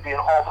ability to be an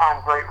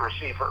all-time great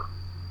receiver.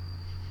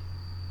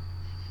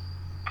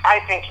 I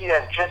think he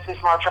has just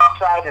as much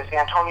upside as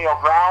Antonio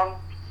Brown,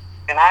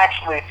 and I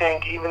actually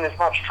think even as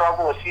much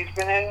trouble as he's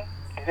been in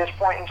at this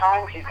point in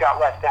time, he's got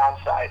less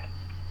downside.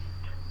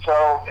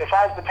 So if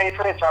I was the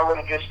Patriots, I would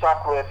have just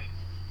stuck with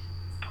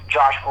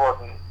Josh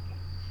Gordon.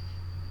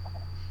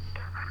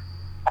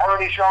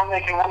 Already shown they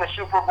can win a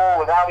Super Bowl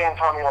without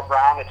Antonio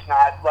Brown. It's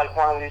not like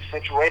one of these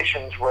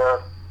situations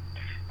where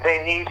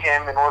they need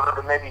him in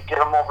order to maybe get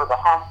him over the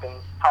hump and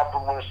help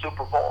them win a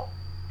Super Bowl.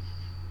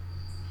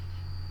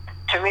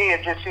 To me,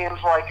 it just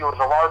seems like it was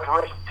a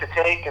large risk to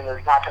take, and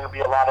there's not going to be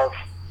a lot of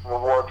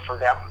reward for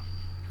them.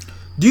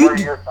 What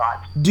are your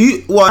thoughts?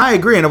 Well, I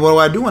agree, and what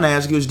I do want to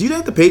ask you is, do you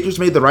think the Patriots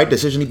made the right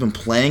decision even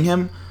playing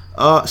him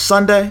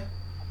Sunday,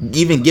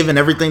 even given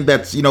everything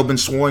that's been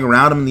swirling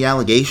around him in the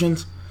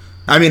allegations?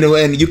 I mean,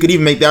 and you could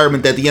even make the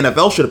argument that the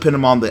NFL should have put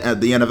him on the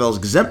NFL's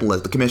exempt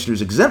list, the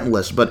commissioner's exempt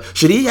list. But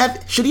should he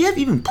have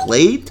even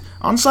played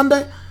on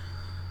Sunday?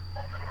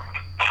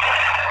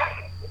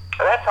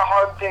 That's a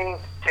hard thing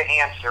to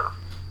answer.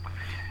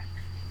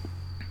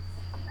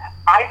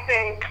 I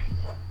think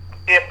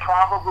it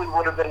probably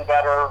would have been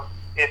better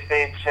if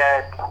they'd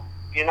said,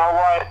 you know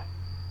what,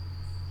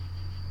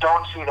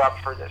 don't suit up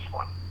for this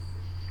one.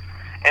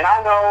 And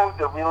I know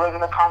that we live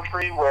in a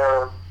country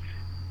where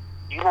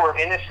you are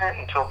innocent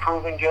until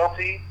proven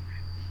guilty,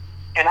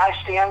 and I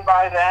stand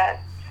by that.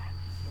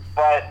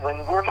 But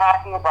when we're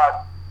talking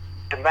about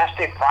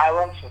domestic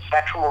violence and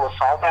sexual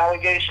assault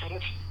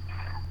allegations,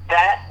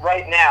 that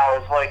right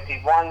now is like the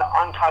one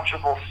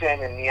untouchable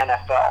sin in the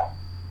NFL.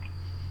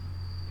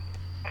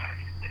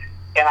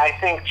 And I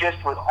think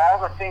just with all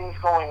the things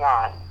going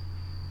on,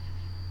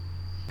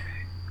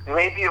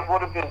 maybe it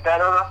would have been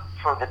better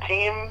for the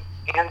team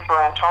and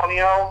for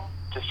Antonio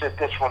to sit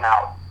this one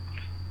out.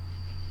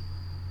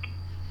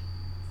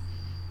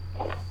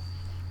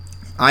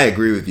 I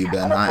agree with you,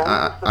 Ben.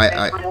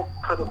 I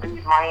could have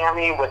beat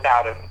Miami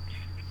without him.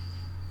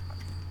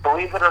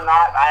 Believe it or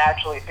not, I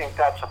actually think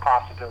that's a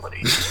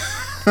possibility.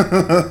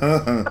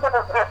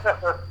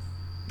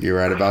 You're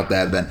right about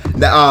that, Ben.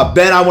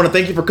 Ben, I want to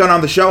thank you for coming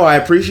on the show. I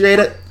appreciate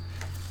it.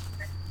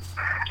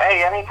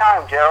 Hey,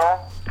 anytime,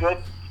 Daryl. Good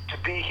to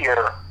be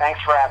here.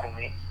 Thanks for having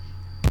me.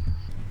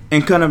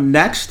 And kind of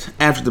next,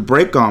 after the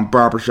break on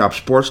Barbershop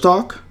Sports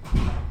Talk,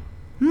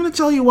 I'm going to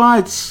tell you why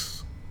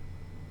it's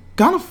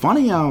kind of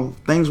funny how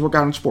things work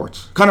out in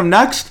sports. Kind of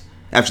next,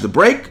 after the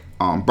break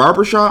on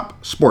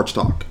Barbershop Sports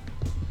Talk.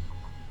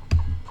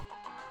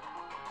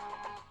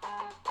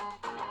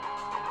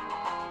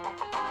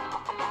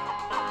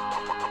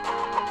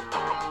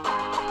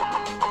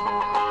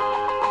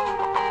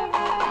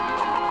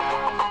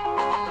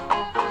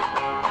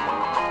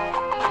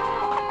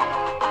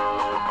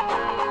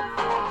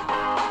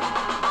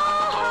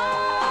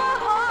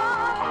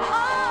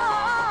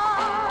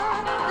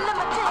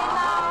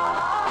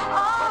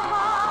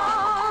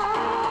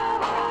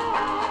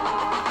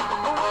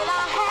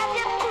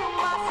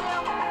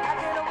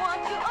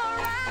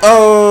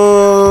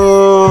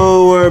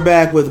 Oh, we're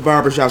back with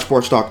Barbershop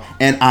Sports Talk,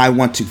 and I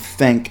want to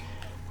thank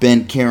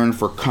Ben Karen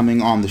for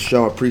coming on the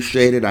show.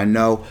 Appreciate it. I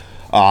know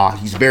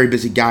he's a very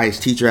busy guy. His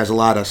teacher has a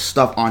lot of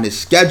stuff on his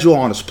schedule,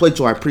 on his plate,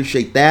 so I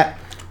appreciate that.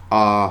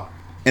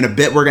 In a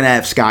bit, we're going to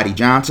have Scotty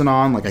Johnson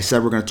on. Like I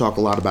said, we're going to talk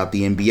a lot about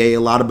the NBA,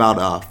 a lot about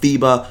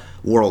FIBA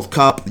World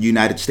Cup, the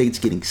United States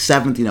getting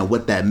 7th,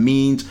 what that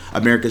means.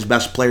 America's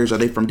best players, are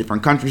they from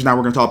different countries? Now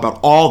we're going to talk about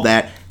all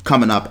that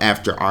coming up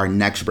after our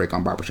next break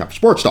on Barbershop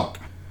Sports Talk.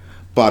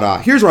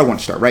 But here's where I want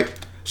to start, right?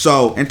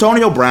 So,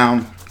 Antonio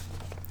Brown,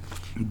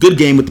 good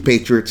game with the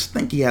Patriots. I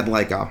think he had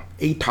like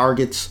 8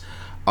 targets.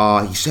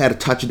 He had a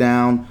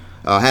touchdown,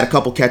 had a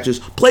couple catches,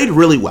 played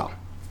really well.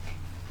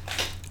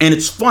 And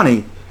it's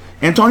funny,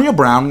 Antonio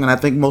Brown, and I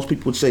think most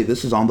people would say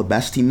this is on the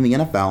best team in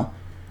the NFL,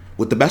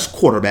 with the best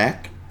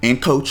quarterback and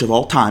coach of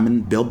all time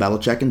in Bill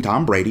Belichick and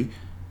Tom Brady.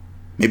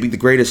 Maybe the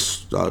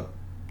greatest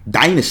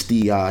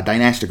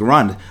dynastic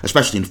run,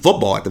 especially in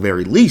football at the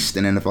very least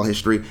in NFL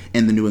history,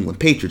 in the New England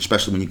Patriots,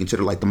 especially when you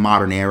consider like the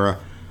modern era,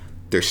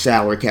 their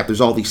salary cap,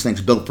 there's all these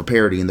things built for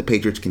parity, and the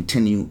Patriots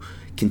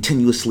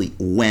continuously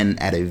win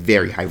at a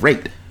very high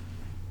rate.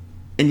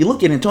 And you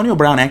look at Antonio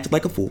Brown acted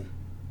like a fool.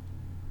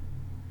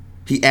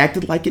 He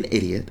acted like an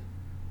idiot.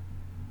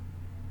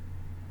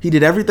 He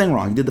did everything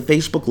wrong. He did the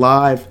Facebook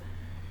Live.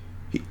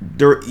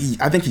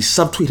 I think he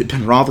subtweeted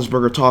Ben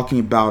Roethlisberger talking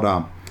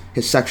about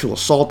his sexual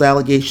assault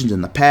allegations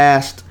in the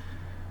past.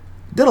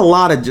 Did a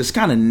lot of just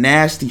kind of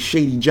nasty,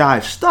 shady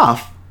jive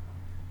stuff.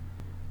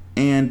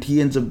 And he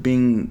ends up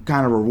being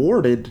kind of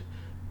rewarded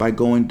by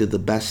going to the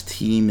best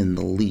team in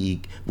the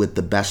league with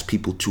the best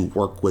people to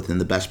work with and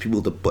the best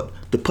people to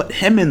put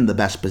him in the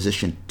best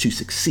position to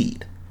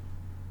succeed.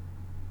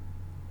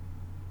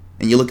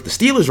 And you look at the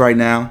Steelers right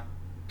now.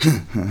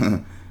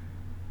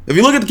 If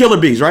you look at the Killer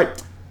Bees, right?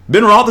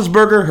 Ben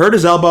Roethlisberger hurt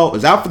his elbow,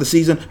 is out for the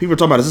season. People are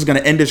talking about, is this going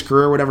to end his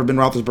career or whatever? Ben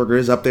Roethlisberger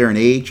is up there in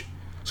age,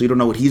 so you don't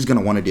know what he's going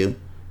to want to do.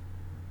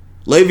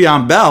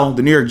 Le'Veon Bell,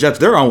 the New York Jets,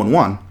 they're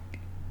 0-1.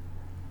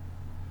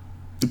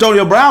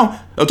 Antonio Brown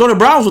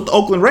was with the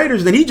Oakland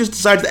Raiders, then he just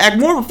decides to act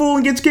more of a fool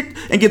and gets kicked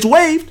and gets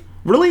waived,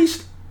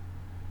 released,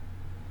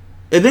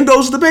 and then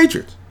goes to the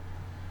Patriots.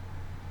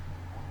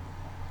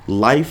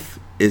 Life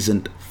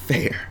isn't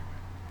fair.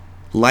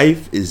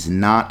 Life is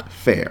not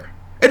fair.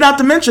 And not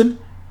to mention,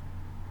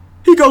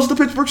 he goes to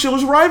the Pittsburgh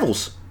Steelers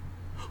rivals,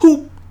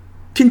 who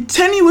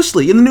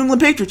continuously, in the New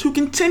England Patriots, who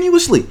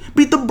continuously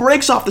beat the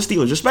brakes off the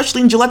Steelers,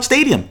 especially in Gillette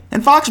Stadium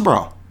and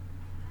Foxborough.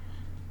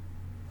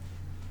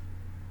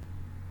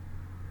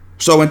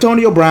 So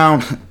Antonio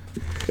Brown,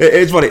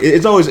 it's funny.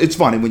 It's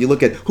funny when you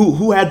look at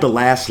who had the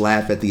last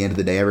laugh at the end of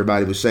the day.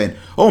 Everybody was saying,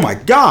 "Oh my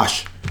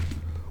gosh,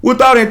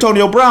 without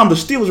Antonio Brown, the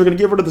Steelers are going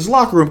to get rid of this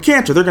locker room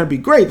cancer. They're going to be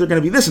great. They're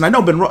going to be this." And I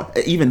know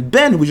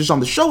Ben, who was just on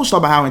the show, was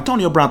talking about how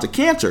Antonio Brown's a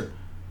cancer.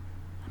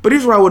 But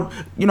here's what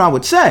I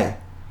would say.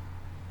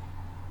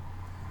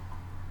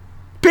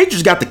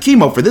 Patriots got the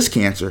chemo for this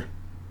cancer.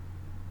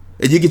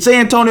 And you could say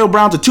Antonio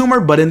Brown's a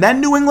tumor, but in that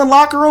New England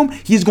locker room,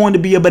 he's going to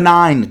be a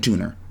benign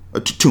tumor.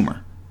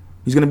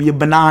 He's going to be a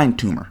benign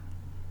tumor.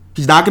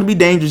 He's not going to be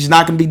dangerous. He's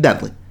not going to be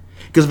deadly.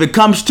 Because if it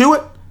comes to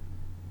it,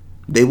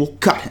 they will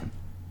cut him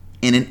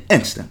in an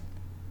instant.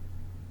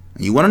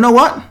 And you want to know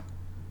what?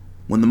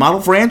 When the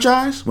model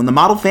franchise, when the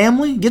model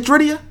family gets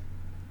rid of you,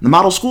 the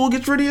model school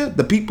gets rid of you,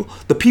 the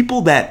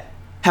people that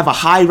have a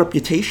high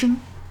reputation,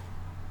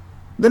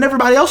 then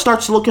everybody else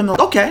starts looking,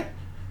 okay,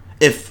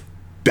 if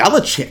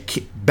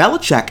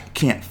Belichick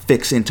can't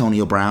fix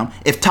Antonio Brown,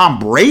 if Tom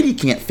Brady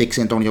can't fix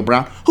Antonio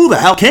Brown, who the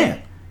hell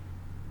can?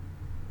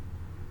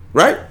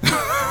 Right?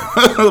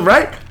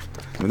 Right?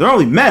 They're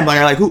only men.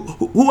 Like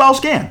who else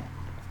can?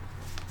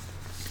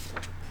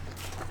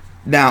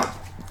 Now,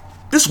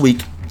 this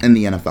week in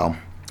the NFL,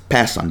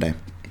 past Sunday,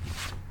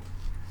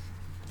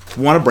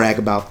 want to brag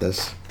about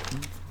this.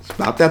 It's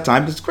about that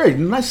time. It's great.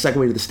 Nice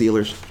segue to the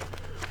Steelers.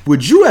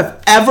 Would you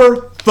have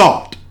ever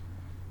thought,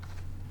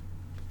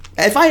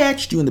 if I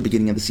asked you in the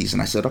beginning of the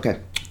season, I said, okay,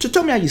 so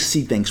tell me how you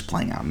see things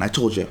playing out. And I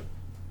told you,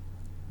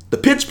 the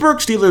Pittsburgh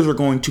Steelers are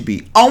going to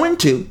be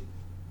 0-2,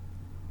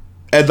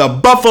 and the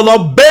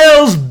Buffalo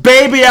Bills,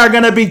 baby, are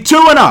going to be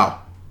 2-0.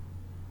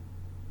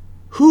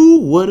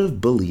 Who would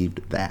have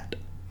believed that?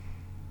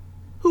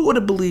 Who would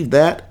have believed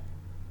that?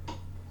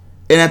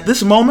 And at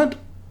this moment,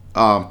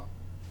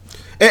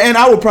 and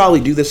I will probably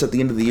do this at the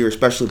end of the year,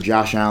 especially with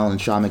Josh Allen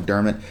and Sean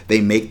McDermott.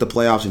 They make the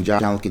playoffs and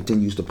Josh Allen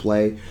continues to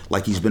play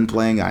like he's been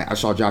playing. I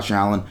saw Josh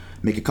Allen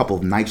make a couple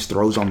of nice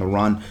throws on the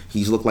run.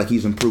 He's looked like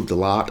he's improved a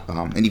lot.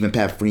 And even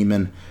Pat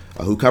Freeman,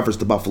 who covers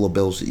the Buffalo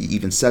Bills,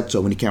 even said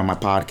so when he came on my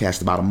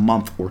podcast about a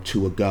month or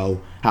two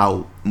ago,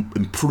 how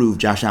improved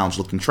Josh Allen's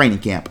looked in training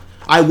camp.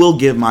 I will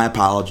give my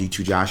apology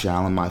to Josh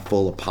Allen, my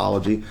full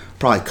apology.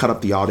 Probably cut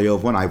up the audio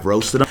of when I've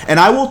roasted him. And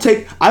I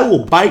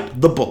will bite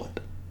the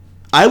bullet.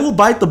 I will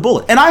bite the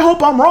bullet. And I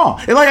hope I'm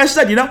wrong. And like I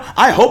said,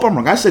 I hope I'm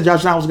wrong. I said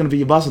Josh Allen was going to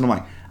be a bust, and I'm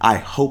like, I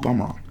hope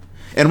I'm wrong.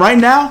 And right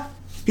now,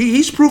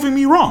 he's proving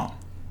me wrong.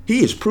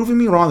 He is proving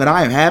me wrong, and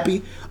I am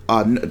happy.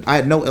 I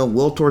had no ill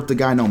will towards the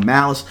guy, no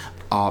malice.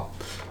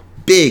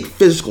 Big,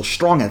 physical,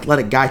 strong,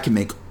 athletic guy, can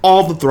make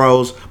all the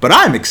throws. But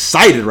I'm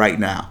excited right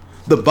now.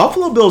 The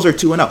Buffalo Bills are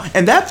 2-0,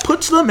 and that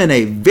puts them in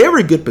a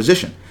very good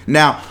position.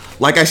 Now,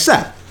 like I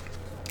said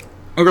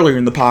earlier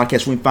in the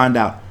podcast, we find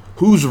out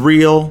who's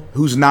real,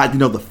 who's not,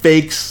 the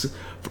fakes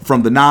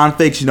from the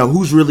non-fakes,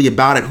 who's really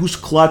about it, who's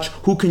clutch,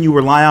 who can you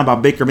rely on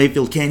about Baker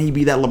Mayfield, can he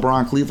be that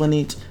LeBron Cleveland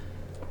needs?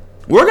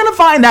 We're going to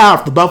find out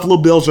if the Buffalo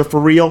Bills are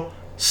for real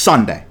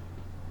Sunday.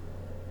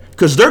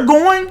 Because they're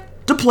going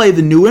to play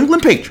the New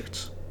England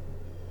Patriots.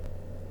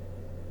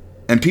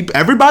 And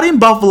everybody in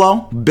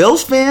Buffalo,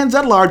 Bills fans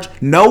at large,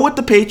 know what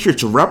the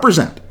Patriots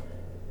represent.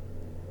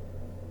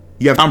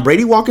 You have Tom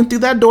Brady walking through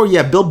that door. You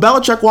have Bill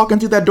Belichick walking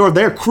through that door.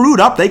 They're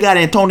crewed up. They got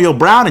Antonio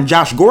Brown and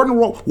Josh Gordon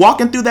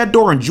walking through that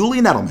door, and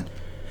Julian Edelman.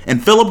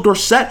 And Philip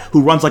Dorsett,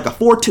 who runs like a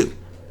 4-2.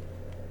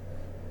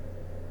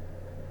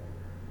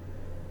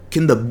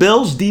 Can the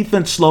Bills'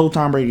 defense slow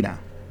Tom Brady down?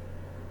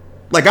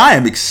 Like, I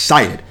am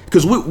excited.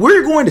 Because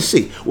we're going to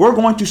see. We're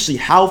going to see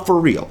how for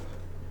real.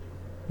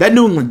 That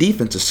New England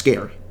defense is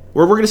scary.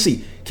 We're going to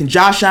see, can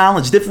Josh Allen,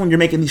 it's different when you're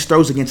making these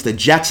throws against the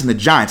Jets and the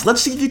Giants.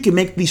 Let's see if you can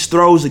make these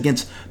throws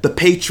against the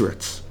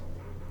Patriots.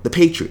 The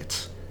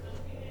Patriots.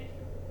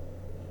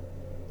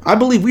 I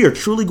believe we are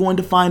truly going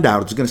to find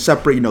out. It's going to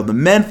separate, the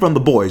men from the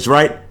boys,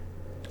 right?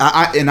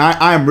 I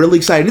am really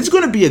excited. It's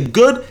going to be a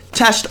good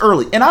test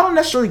early. And I don't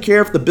necessarily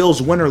care if the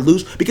Bills win or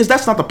lose, because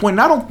that's not the point.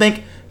 And I don't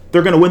think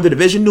they're going to win the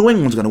division. New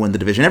England's going to win the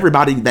division.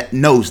 Everybody that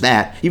knows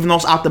that, even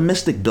those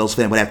optimistic Bills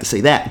fan would have to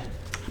say that.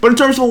 But in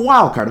terms of a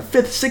wild card, a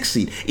 5th, 6th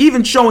seed,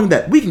 even showing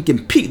that we can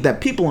compete, that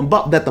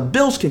that the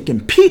Bills can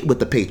compete with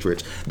the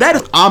Patriots, that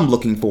is what I'm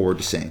looking forward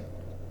to seeing.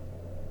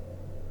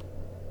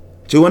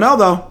 2-0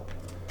 though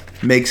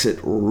makes it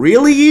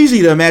really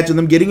easy to imagine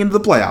them getting into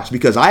the playoffs,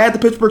 because I had the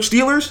Pittsburgh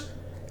Steelers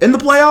in the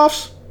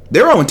playoffs.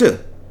 They're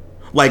 0-2.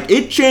 Like,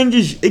 it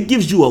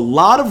gives you a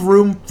lot of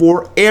room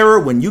for error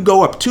when you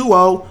go up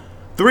 2-0,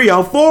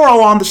 3-0,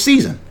 4-0 on the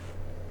season,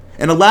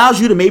 and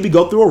allows you to maybe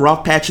go through a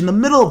rough patch in the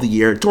middle of the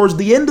year, towards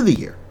the end of the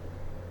year.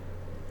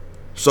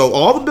 So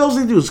all the Bills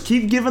need to do is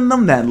keep giving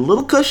them that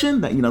little cushion,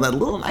 that that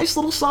little nice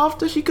little soft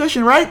tushy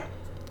cushion, right?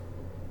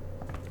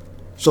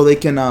 So they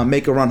can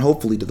make a run,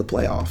 hopefully, to the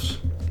playoffs.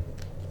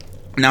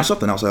 Now,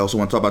 something else I also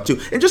want to talk about too,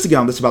 and just to get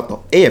on this about the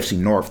AFC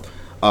North.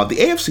 The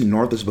AFC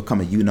North has become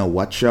a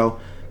you-know-what show.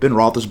 Ben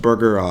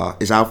Roethlisberger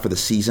is out for the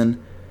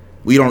season.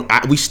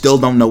 We still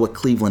don't know what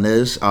Cleveland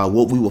is.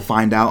 What we will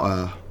find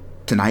out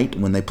tonight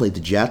when they play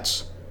the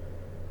Jets.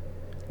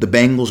 The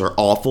Bengals are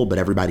awful, but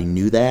everybody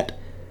knew that.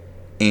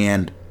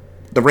 And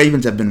the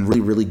Ravens have been really,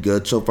 really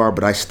good so far,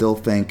 but I still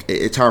think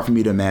it's hard for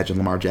me to imagine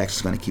Lamar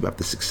Jackson's going to keep up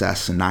the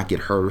success and not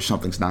get hurt, or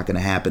something's not going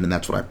to happen, and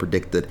that's what I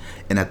predicted.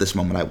 And at this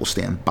moment, I will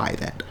stand by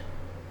that.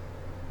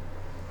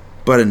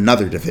 But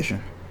another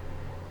division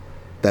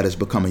that has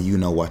become a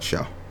you-know-what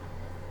show.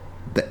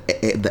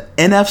 The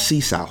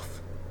NFC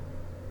South.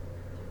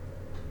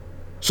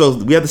 So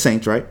we have the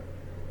Saints, right?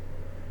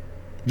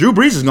 Drew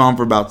Brees is gone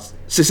for about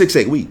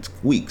 6-8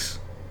 weeks.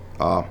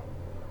 The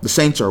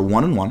Saints are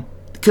 1-1.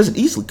 Because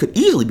it could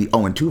easily be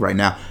 0-2 right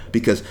now,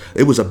 because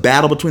it was a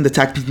battle between the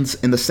Texans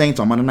and the Saints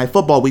on Monday Night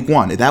Football Week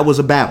 1. That was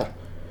a battle.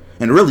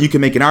 And really, you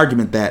can make an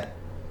argument that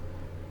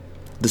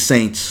the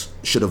Saints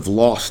should have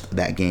lost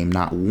that game,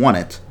 not won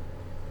it.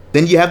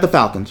 Then you have the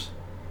Falcons,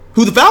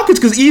 who the Falcons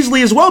could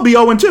easily as well be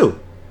 0-2.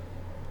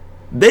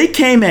 They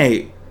came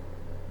a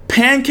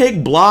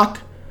pancake block,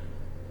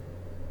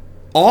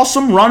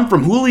 awesome run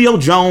from Julio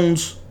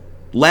Jones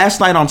last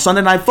night on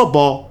Sunday Night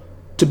Football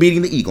to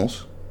beating the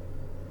Eagles.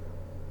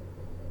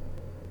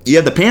 You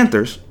have the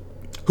Panthers,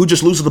 who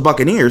just lose to the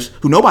Buccaneers,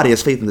 who nobody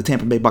has faith in the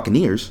Tampa Bay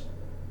Buccaneers.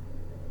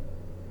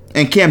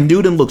 And Cam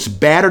Newton looks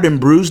battered and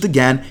bruised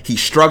again.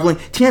 He's struggling.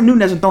 Cam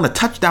Newton hasn't thrown a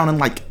touchdown in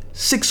like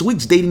 6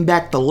 weeks dating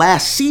back to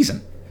last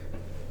season.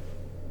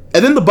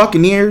 And then the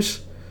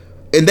Buccaneers,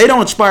 and they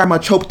don't inspire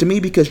much hope to me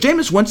because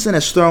Jameis Winston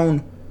has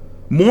thrown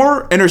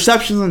more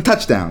interceptions than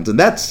touchdowns, and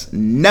that's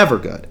never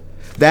good.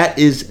 That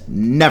is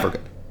never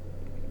good.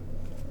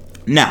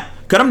 Now,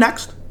 cut him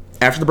next.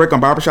 After the break on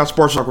Barbershop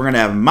Sports Talk, we're going to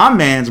have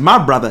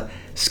my brother,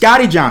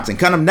 Scotty Johnson.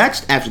 Cut him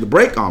next after the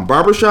break on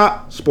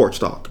Barbershop Sports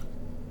Talk.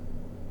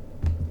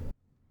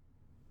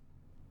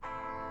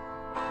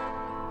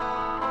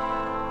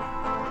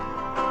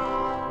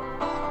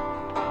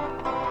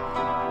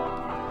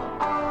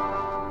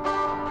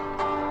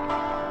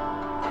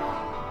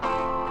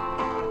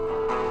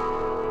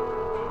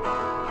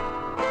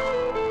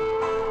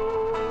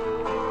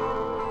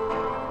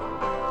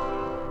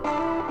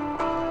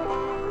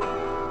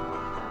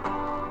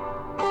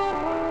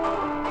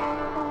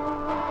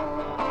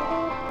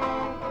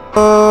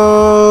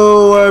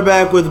 Oh, we're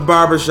back with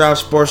Barbershop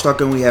Sports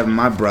Talk, and we have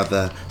my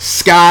brother,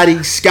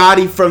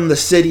 Scotty from the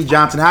city,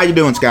 Johnson. How you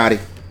doing, Scotty?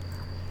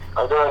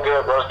 I'm doing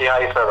good, broski. How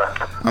you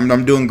feeling?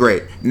 I'm doing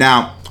great.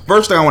 Now,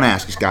 first thing I want to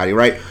ask you, Scotty,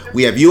 right?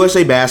 We have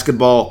USA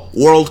Basketball,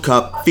 World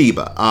Cup,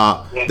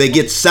 FIBA. They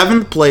get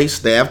 7th place.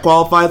 They have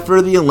qualified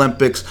for the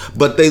Olympics,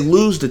 but they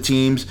lose to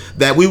teams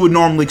that we would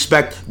normally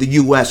expect the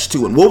U.S.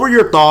 to. And what were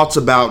your thoughts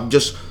about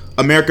just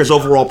America's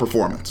overall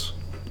performance?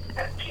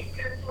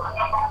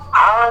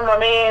 I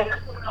mean,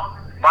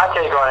 my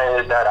take on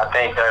it is that I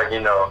think that,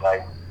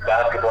 like,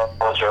 basketball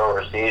culture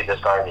overseas is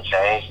starting to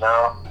change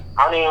now.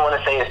 I don't even want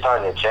to say it's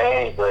starting to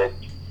change, but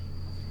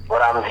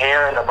what I'm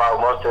hearing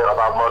about most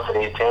of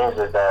these teams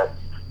is that,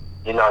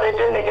 they've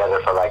been together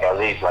for at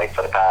least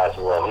for the past,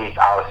 at least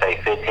I would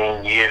say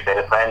 15 years. They've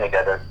been playing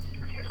together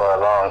for a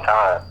long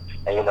time.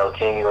 And,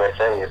 Team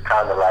USA is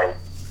kind of like,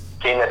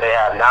 the team that they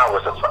have now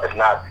is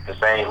not the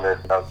same as,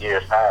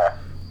 years past.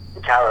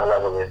 The talent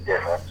level is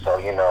different. So,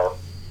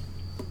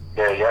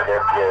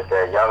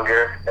 they're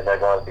younger, and they're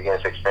going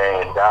against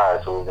experienced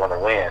guys who want to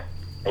win.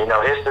 And,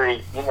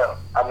 history,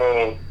 I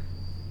mean,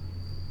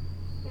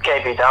 you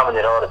can't be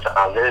dominant all the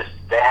time.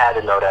 They had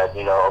to know that,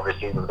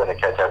 overseas was going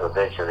to catch up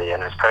eventually.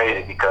 And it's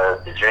crazy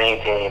because the Dream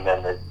Team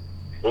and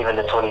even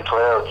the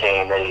 2012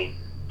 team, they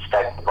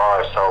stacked the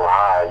bar so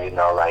high,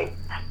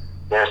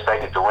 they're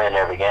expected to win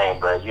every game.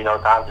 But,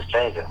 times is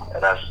changing,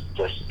 and that's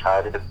just how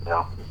it is,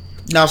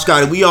 Now,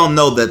 Scotty, we all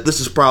know that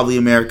this is probably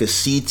America's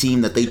C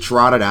team that they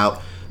trotted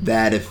out,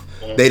 that if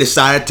they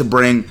decided to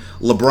bring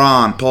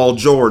LeBron, Paul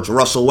George,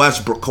 Russell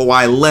Westbrook,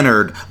 Kawhi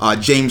Leonard,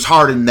 James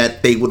Harden,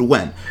 that they would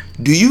win.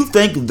 Do you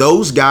think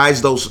those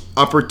guys, those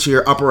upper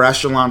tier, upper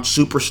echelon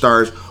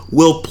superstars,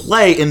 will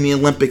play in the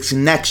Olympics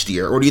next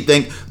year? Or do you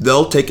think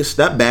they'll take a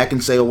step back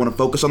and say, I want to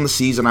focus on the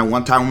season, I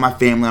want time with my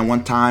family, I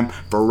want time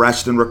for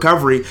rest and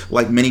recovery,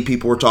 like many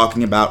people were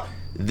talking about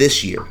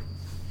this year?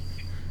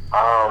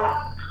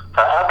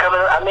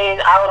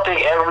 I don't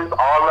think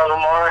all of them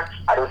are.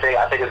 I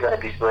think it's going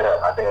to be split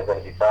up. I think it's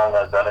going to be some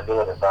that's going to do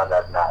it and some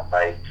that's not.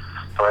 Like,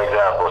 for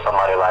example,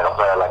 somebody like a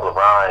player like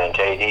LeBron and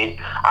KD,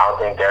 I don't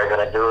think they're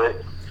going to do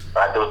it.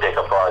 But I do think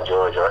a Paul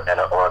George or a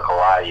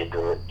Kawhi, you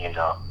do it.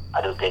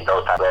 I do think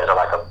those type of players are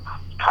like a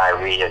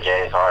Kyrie or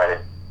James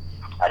Harden.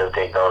 I do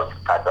think those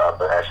type of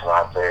upper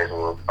echelon players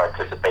will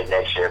participate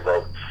next year.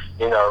 But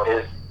you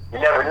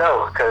never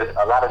know because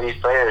a lot of these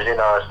players,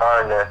 are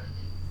starting to.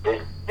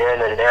 They're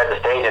at the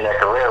stage in their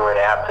career where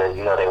they have to,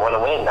 they want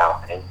to win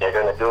now, and they're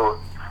going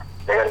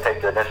to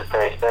take the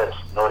necessary steps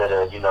in order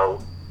to,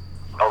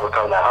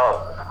 overcome that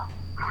hump.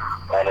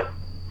 And if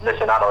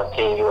missing out on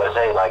Team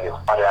USA, like it's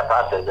part of that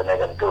process, then they're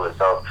going to do it.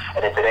 So,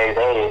 and in today's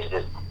age,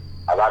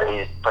 a lot of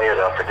these players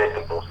are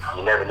unpredictable.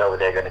 You never know what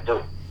they're going to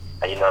do,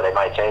 and they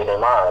might change their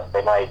minds.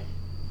 They might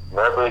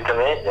verbally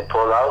commit and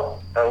pull out,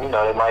 and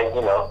they might,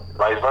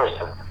 vice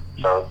versa.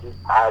 So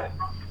I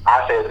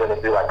say it's going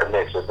to be like a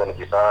mix. It's going to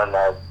be some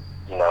that,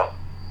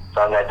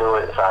 some that do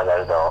it and some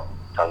that don't.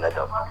 Some that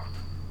don't.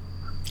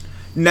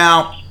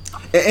 Now,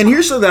 and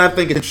here's something that I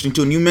think is interesting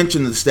too. And you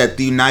mentioned this,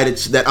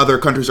 that other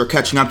countries are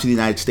catching up to the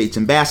United States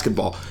in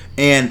basketball,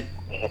 and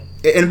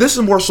this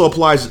more so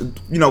applies,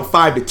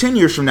 5 to 10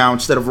 years from now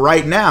instead of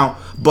right now.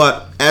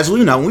 But as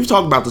we know, and we've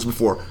talked about this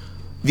before,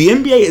 the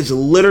NBA is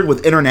littered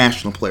with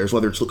international players.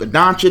 Whether it's Luka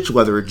Doncic,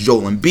 whether it's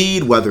Joel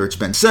Embiid, whether it's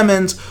Ben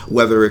Simmons,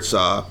 whether it's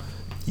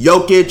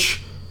Jokic.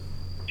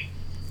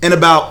 In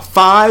about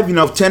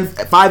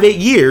 8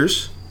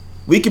 years,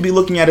 we could be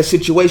looking at a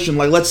situation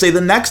like, let's say,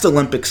 the next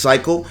Olympic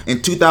cycle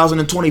in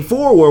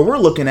 2024, where we're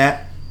looking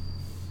at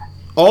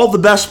all the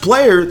best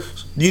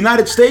players. The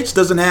United States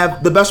doesn't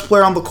have the best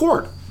player on the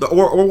court,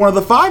 or one of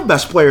the 5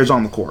 best players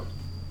on the court.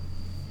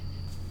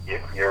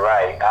 You're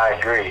right. I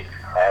agree.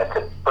 And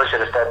to push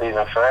it a step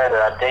even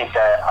further, I think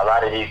that a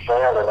lot of these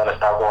players are going to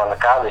start going to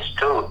college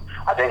too.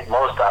 I think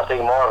more of them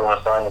are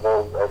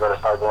going to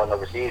start going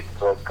overseas,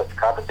 so the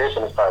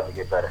competition is starting to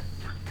get better.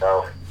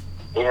 So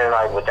even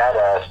like with that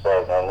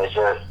aspect, and it's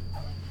just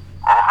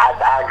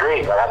I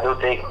agree, but I do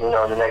think, in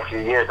the next few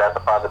years that's a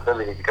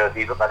possibility because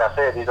these, like I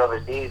said, these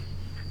overseas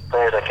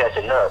players are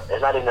catching up.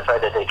 It's not even the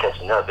fact that they're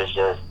catching up. It's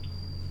just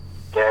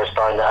they're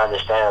starting to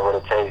understand what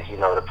it takes,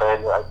 to play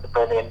in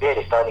the NBA.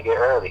 They're starting to get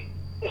early.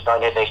 They're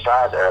starting to hit their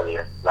strides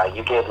earlier. Like,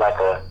 you get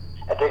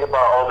I think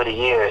about over the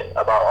years,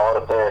 about all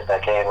the players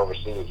that came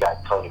overseas. You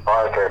got Tony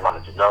Parker, Manu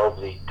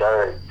Ginobili,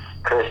 Dirk,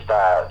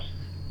 Kristaps,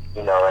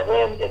 and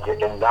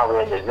then now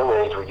we're in this new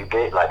age where you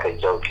get like a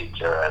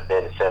Jokic or a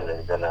Ben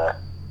Simmons and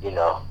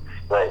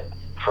but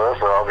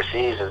for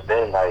overseas it's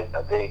been like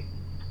a big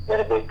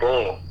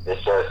thing.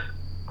 It's just,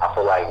 I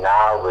feel like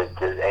now with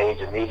this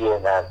age of media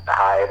and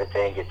how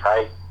everything gets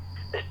hyped,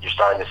 you're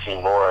starting to see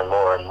more and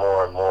more and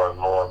more and more and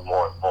more and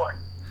more and more.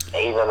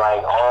 And even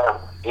like our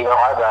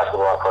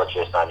basketball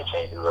culture is starting to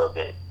change a little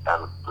bit.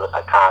 Kind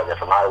of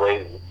from how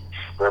we're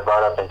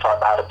brought up and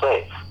taught how to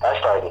play. That's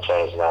starting to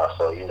change now.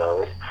 So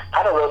it's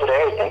kind of a little bit of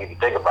everything if you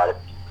think about it.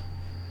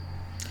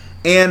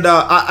 And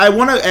I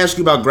want to ask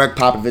you about Greg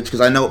Popovich because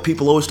I know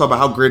people always talk about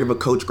how great of a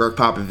coach Greg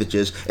Popovich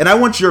is. And I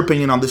want your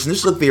opinion on this. And this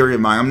is a theory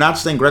of mine. I'm not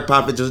saying Greg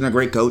Popovich isn't a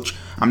great coach.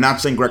 I'm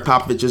not saying Greg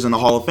Popovich isn't a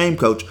Hall of Fame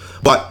coach.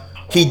 But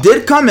he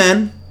did come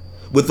in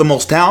with the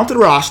most talented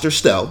roster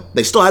still.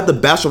 They still had the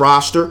best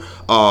roster,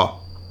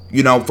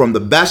 from the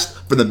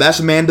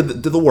best man to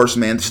the worst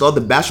man. They still had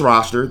the best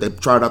roster. They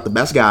tried out the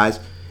best guys.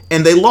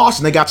 And they lost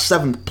and they got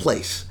 7th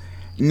place.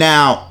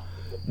 Now,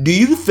 do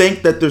you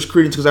think that there's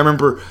credence? Because I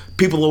remember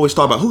people always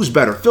talk about who's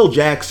better, Phil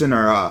Jackson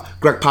or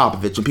Greg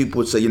Popovich. And people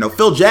would say,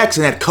 Phil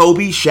Jackson had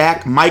Kobe,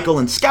 Shaq, Michael,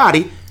 and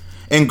Scotty.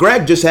 And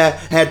Greg just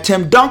had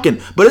Tim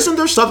Duncan. But isn't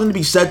there something to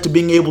be said to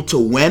being able to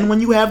win when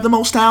you have the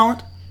most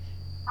talent?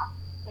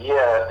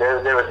 Yeah,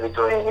 there's a difference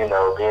between,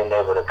 being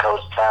able to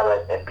coach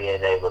talent and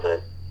being able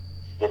to,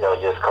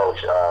 just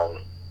coach,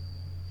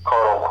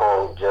 quote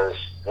unquote, just,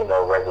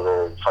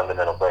 regular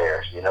fundamental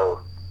players,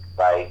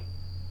 like,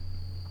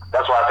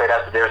 that's why I say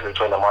that's the difference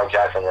between the Mark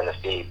Jackson and the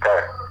Steve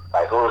Kerr.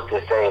 Like, who's to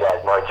say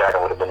that Mark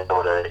Jackson would have been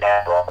able to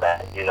handle all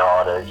that,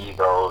 all the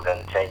egos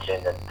and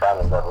tension and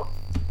talent level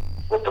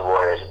with the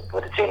Warriors,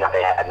 with the team that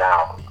they had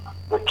now,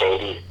 with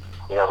KD.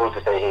 Who's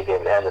to say he'd be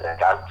able to handle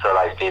that? I feel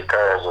like Steve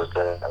Kerr was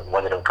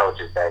one of them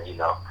coaches that,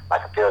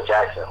 like a Phil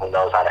Jackson, who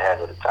knows how to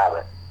handle the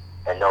talent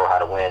and know how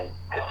to win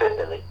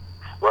consistently.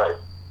 What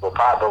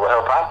Pop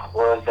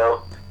was,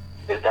 though,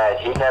 is that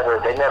they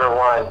never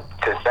won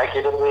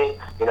consecutively.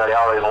 They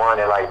always won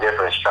in like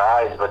different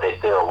strides, but they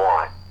still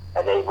won.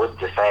 And they with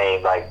the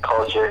same like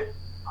culture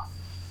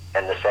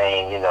and the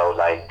same,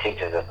 like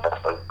teachings and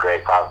stuff for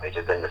Greg Popovich.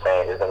 It's been the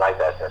same. It's been like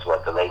that since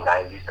the late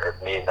 90s or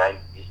mid 90s.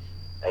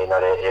 And,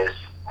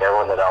 they're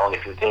one of the only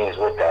few teams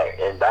with that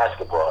in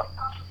basketball.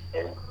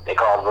 And they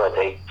call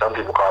them some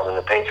people call them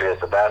the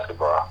Patriots of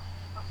basketball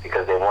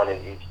because they won in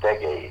each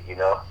decade,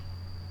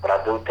 But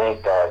I do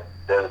think that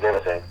there's a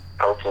difference in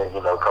coaching,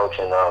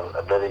 coaching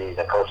abilities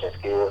and coaching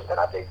skills, and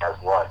I think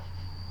that's one.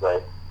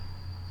 But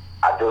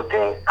I do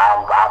think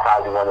I'm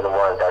probably one of the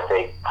ones that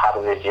say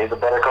Popovich is a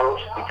better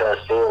coach because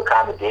Phil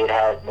kind of did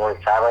have more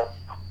talent,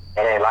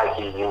 and ain't like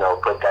he,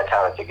 put that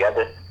talent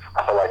together.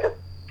 I feel like it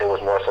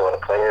was more so of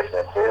the players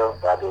than Phil,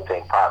 but I do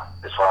think Pop,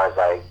 as far as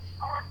like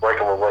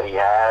working with what he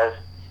has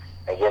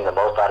and getting the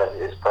most out of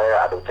his player,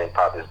 I do think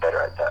Pop is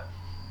better at that.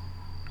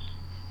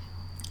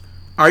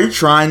 Are you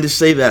trying to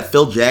say that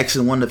Phil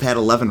Jackson wouldn't have had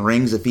 11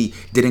 rings if he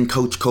didn't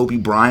coach Kobe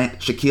Bryant,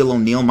 Shaquille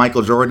O'Neal,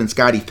 Michael Jordan, and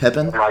Scottie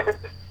Pippen? Kind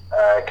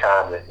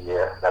of,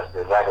 yeah. That's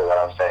exactly what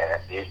I'm saying.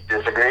 Do you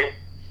disagree?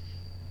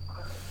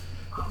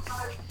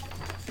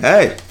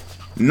 Hey,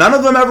 none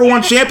of them ever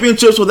won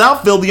championships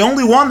without Phil. The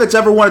only one that's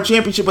ever won a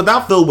championship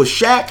without Phil was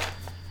Shaq,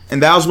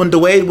 and that was when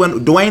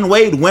Dwayne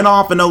Wade went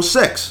off in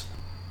 2006.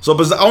 So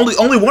but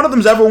only one of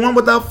them's ever won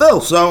without Phil.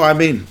 So, I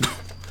mean...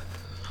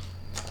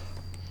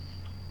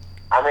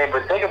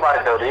 but think about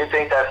it though. Do you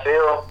think that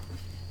Phil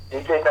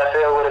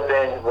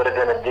would have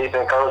been a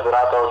decent coach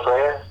without those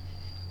players?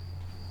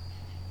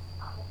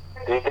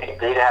 Do you think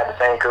he'd have the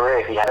same career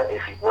if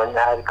he wouldn't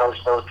have to coach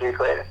those 3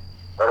 players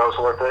or those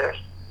 4 players?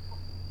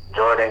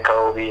 Jordan,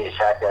 Kobe,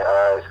 Shaq,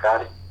 and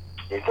Scottie.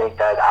 Do you think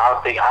that?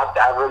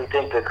 I really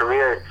think the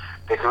career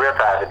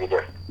path would be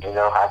different.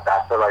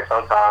 I feel like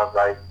sometimes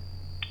like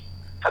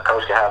a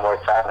coach can have more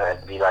talent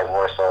and be like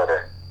more so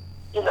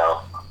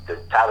the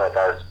talent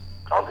that's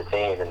on the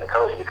team and the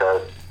coach,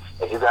 because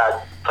if you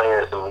got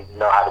players who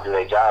know how to do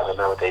their job and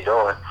know what they're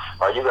doing,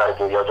 all you got to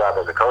do your job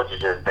as a coach is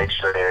just make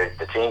sure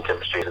the team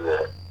chemistry is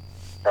good.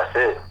 That's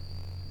it.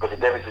 But the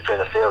difference between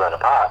a Phil and a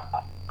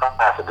Pop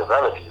has to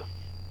develop you.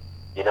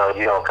 You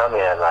don't come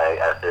in like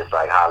as this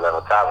like high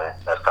level talent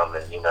that's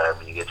coming.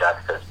 When you get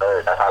drafted to the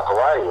Spurs, that's how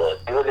Kawhi was.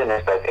 People didn't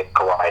expect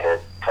Kawhi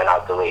to turn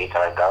out the way he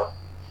turned out,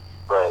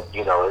 but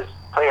it's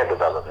player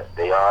development.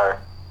 They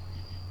are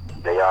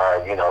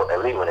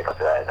elite when it comes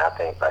to that, and I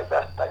think like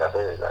that's like I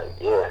said, it's like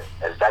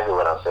that's exactly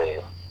what I'm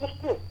saying.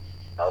 I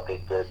don't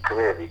think the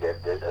career would be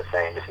the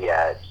same if he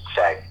had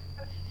Shaq,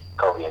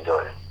 Kobe, and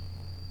Jordan.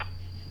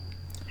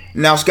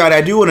 Now, Scott,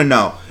 I do want to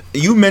know.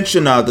 You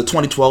mentioned the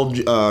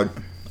 2012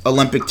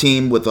 Olympic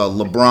team with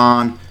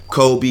LeBron,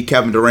 Kobe,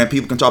 Kevin Durant.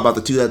 People can talk about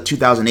the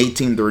 2008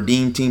 team, the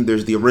Redeem team.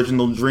 There's the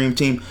original Dream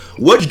Team.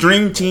 Which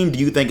Dream Team do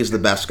you think is the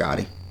best,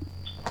 Scotty?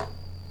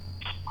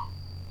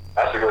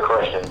 That's a good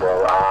question,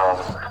 bro.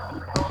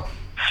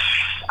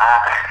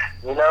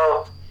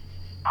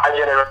 Our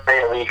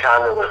generation, we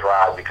kind of was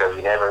robbed because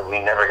we never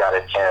got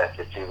a chance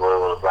to see what it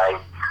was like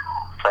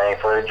playing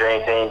for the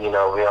Dream Team. You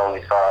know, we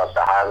only saw the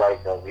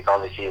highlights and we could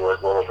only see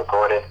what was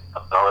recorded,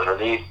 what was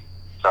released.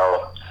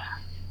 So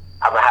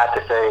I'm gonna have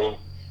to say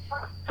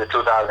the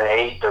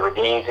 2008, the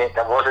Redeem Team.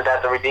 Wasn't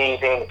that the Redeem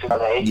Team? The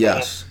 2008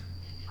 Yes. team?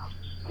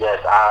 Yes,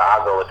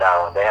 I'll go with that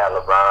one. They had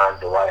LeBron,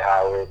 Dwight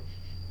Howard,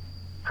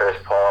 Chris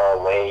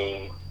Paul,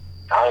 Wade.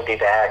 I don't think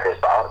they had Chris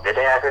Paul. Did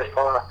they have Chris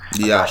Paul?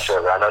 Yes. I'm not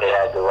sure, but I know they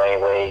had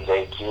Dwayne Wade,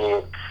 Jay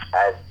Kidd.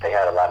 They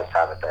had a lot of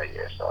talent that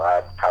year, so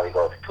I'd probably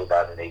go with the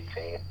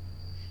 2018.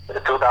 But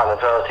the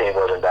 2012 team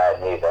wasn't bad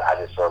neither. I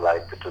just felt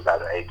like the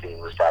 2018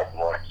 was stacked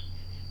more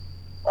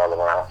all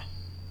around.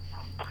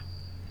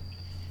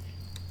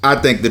 I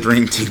think the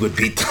Dream Team would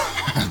beat them.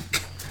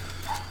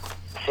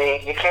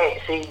 You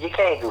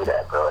can't do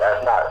that, bro.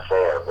 That's not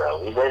fair, bro.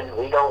 We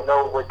don't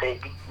know what they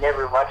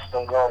never watched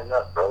them growing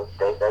up, bro.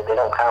 They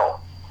don't count.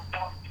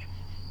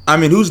 I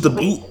mean, who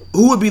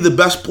would be the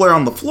best player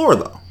on the floor,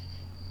 though?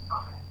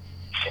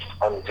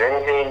 On the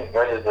Dream Team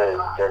versus the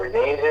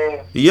Redeem Team?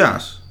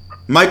 Yes.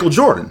 Michael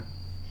Jordan.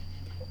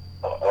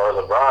 Or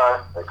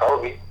LeBron or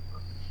Kobe.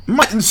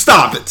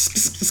 Stop it,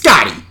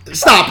 Scotty.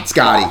 Stop it,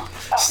 Scotty.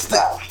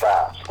 Stop.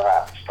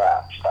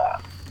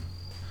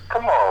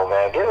 Come on,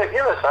 man.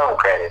 Give us some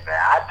credit, man.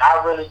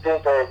 I really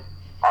think that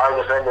our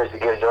defenders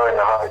should give Jordan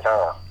a hard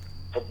time.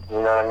 You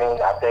know what I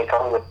mean? I think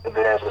Kobe would have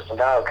been with some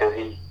down because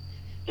he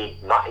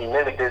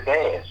mimicked this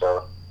game,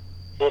 so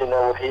he didn't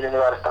know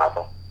how to stop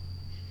him.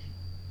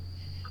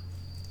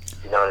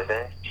 You know what I'm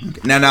saying?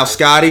 Now,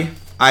 Scotty,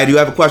 I do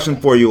have a question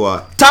for you.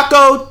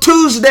 Taco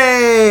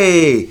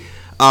Tuesday.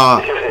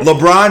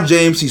 LeBron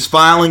James, he's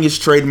filing his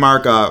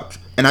trademark,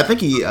 and I think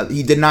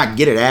he did not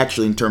get it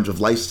actually in terms of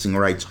licensing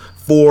rights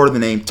for the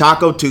name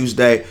Taco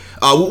Tuesday.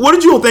 What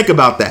did you all think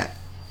about that,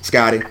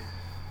 Scotty?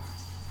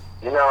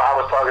 You know, I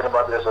was talking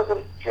about this with a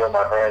few of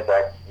my friends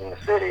back in the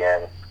city,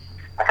 and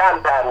I kind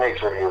of had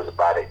mixed reviews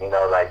about it. You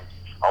know, like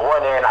on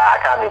one end, I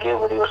kind of get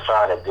what he was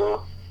trying to do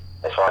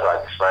as far as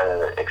like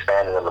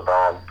expanding the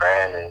LeBron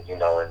brand, and you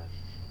know, and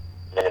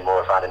many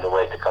more finding a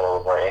way to come up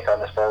with more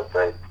income and stuff.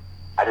 But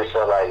I just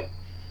feel like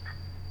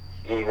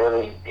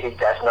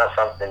that's not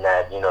something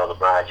that, you know,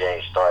 LeBron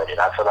James started.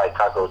 I feel like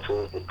Taco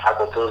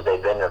Tuesday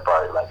been there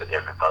probably like a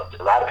different culture.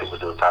 A lot of people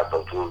do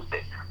Taco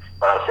Tuesday.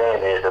 What I'm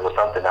saying is there was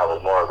something that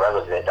was more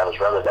relevant, that's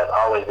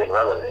always been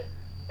relevant.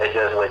 It's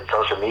just with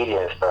social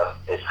media and stuff,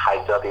 it's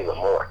hyped up even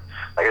more.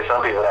 Like there's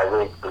some people that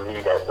really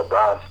believe that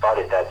LeBron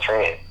started that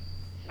trend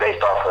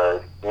based off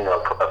of, you know,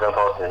 of him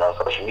posting on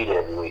social media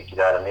every week, you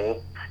know what I mean?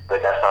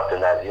 But that's something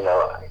that, you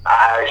know,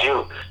 I asked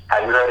you,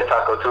 have you heard of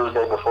Taco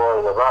Tuesday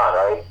before LeBron,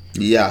 right?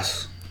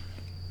 Yes.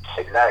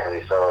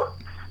 Exactly. So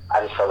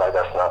I just feel like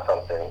that's not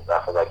something. I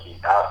feel like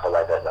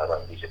that's not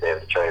something you should be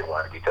able to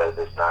trademark because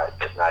it's not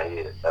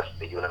his. That's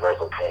the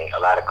universal thing. A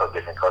lot of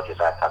different cultures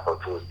have Taco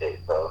Tuesday.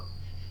 So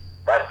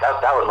that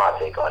was my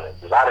take on it.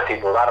 A lot of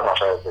my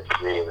friends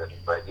disagree with it,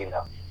 but you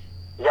know,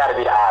 you got to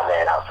be the odd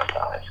man out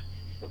sometimes.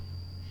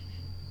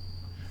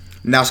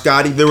 Now,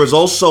 Scotty, there was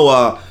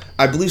also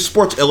I believe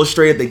Sports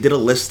Illustrated, they did a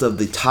list of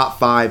the top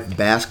 5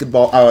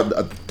 basketball. I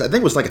think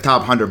it was like a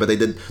top 100, but they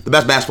did the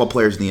best basketball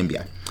players in the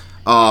NBA.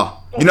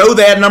 You know who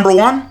they had number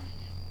 1?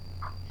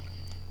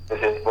 Was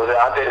it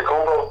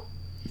Antetokounmpo?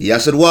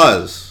 Yes, it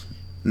was.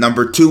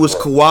 Number 2 was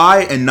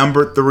Kawhi, and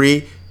number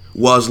 3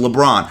 was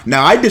LeBron.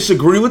 Now, I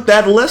disagree with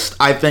that list.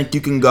 I think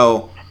you can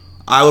go.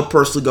 I would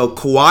personally go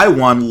Kawhi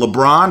 1,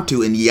 LeBron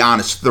 2, and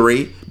Giannis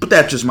 3. But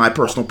that's just my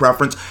personal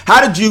preference. How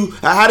did you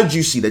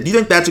see that? Do you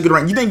think that's a good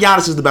rank? Do you think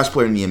Giannis is the best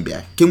player in the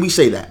NBA? Can we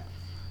say that?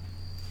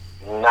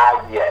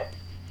 Not yet.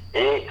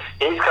 He's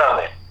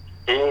coming.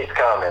 He's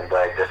coming.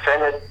 But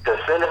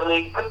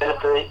definitively, I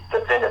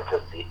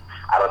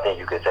don't think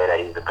you can say that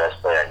he's the best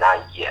player.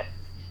 Not yet.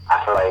 I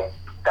feel like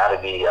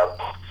that'll be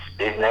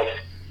these next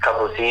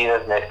couple of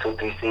seasons, next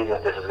 2-3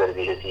 seasons. This is going to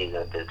be his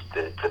season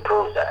to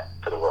prove that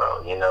to the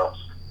world. You know,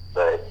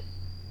 but.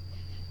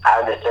 I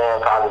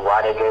understand probably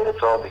why they gave it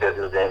to him because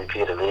he was the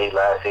MVP of the league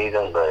last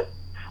season, but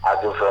I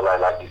do feel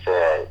like you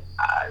said,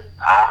 I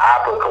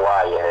put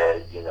Kawhi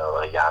ahead, you know,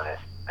 of Giannis,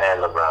 and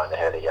LeBron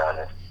ahead of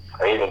Giannis,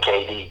 or even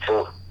KD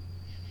too,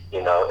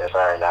 you know, in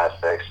certain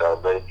aspects. So,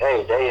 but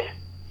hey,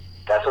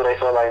 that's what they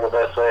feel like the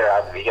best player.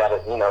 He got to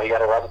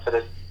rise up to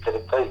the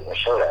plate and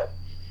show that.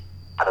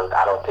 I don't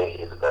think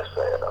he's the best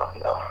player though.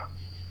 No.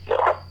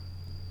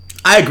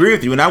 I agree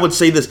with you, and I would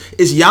say this: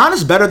 is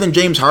Giannis better than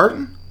James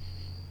Harden?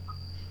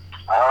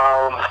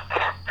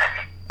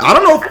 I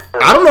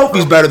don't know if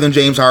he's better than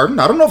James Harden.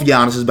 I don't know if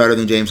Giannis is better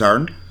than James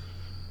Harden.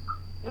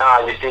 Nah,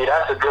 you see,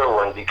 that's a good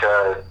one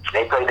because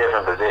they play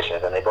different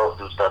positions and they both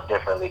do stuff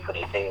differently for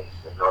their teams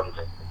in order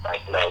to,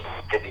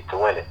 to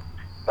win it.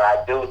 But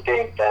I do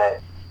think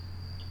that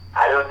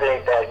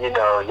you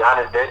know,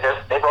 Giannis,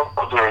 they both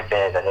do their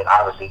things, and then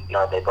obviously, you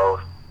know, they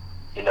both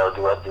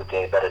do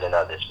things better than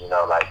others.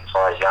 Like as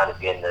far as Giannis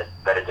being the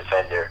better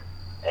defender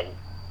and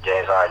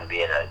James Harden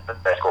being the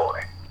best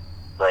scorer.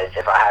 But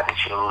if I had to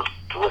choose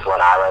which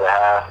one I'd rather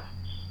have,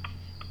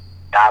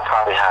 I'd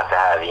probably have to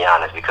have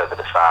Giannis because of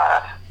the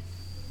size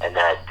and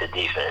that the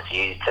defense.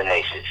 He's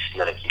tenacious. He's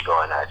gonna keep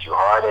going at you.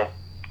 Harden,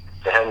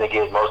 for him to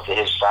get most of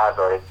his shots,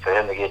 or for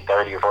him to get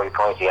 30 or 40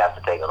 points, he has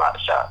to take a lot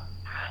of shots.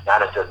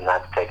 Giannis doesn't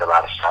have to take a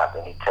lot of shots,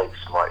 and he takes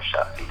smart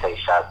shots. He takes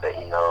shots that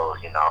he knows,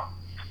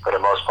 for the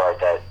most part,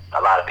 that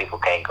a lot of people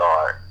can't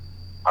guard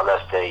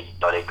unless they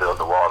build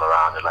the wall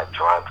around it like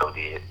Toronto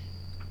did.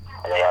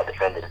 And they had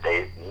defenders.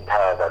 They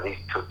have at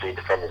least 2-3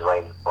 defenders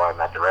waiting for him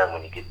at the rim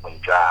when he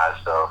drives.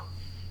 So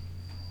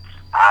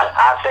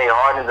I say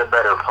Harden's a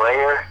better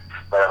player,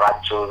 but if I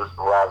choose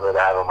whoever to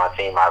have on my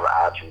team,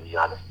 I choose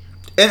Giannis.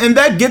 And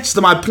that gets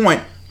to my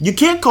point. You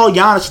can't call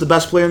Giannis the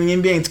best player in the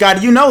NBA. And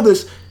Scotty, you know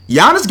this.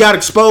 Giannis got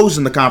exposed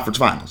in the conference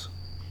finals.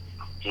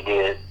 He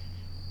did.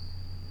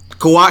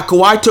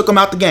 Kawhi took him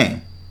out the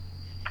game.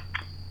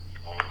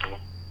 Mm-hmm.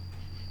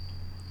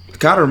 It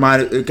kind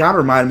of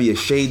reminded me of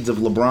shades of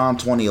LeBron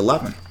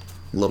 2011,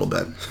 a little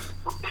bit.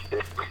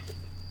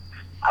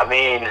 I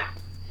mean,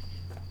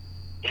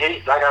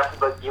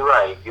 but you're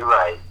right.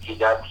 He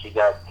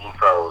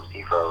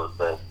froze.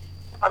 But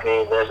I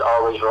mean, there's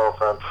always room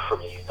for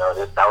improvement.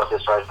 That was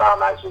his first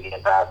time actually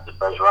getting past the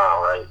first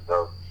round, right?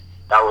 So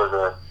that was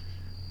a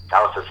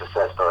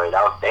success story.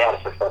 They had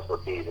a successful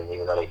season,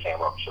 even though they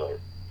came up short.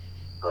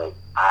 But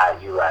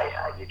you're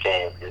right. You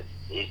can't.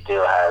 He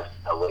still has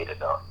a way to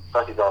go.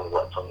 Plus, he's only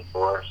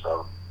 24,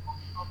 so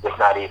it's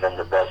not even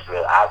the best.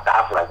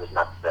 I feel like it's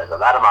not the best. A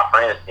lot of my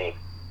friends think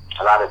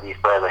a lot of these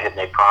players are hitting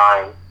their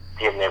primes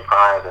in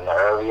the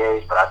early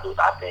age, but I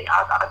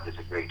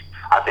disagree.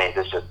 I think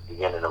this is just the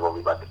beginning of what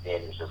we're about to see,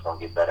 and it's just going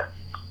to get better.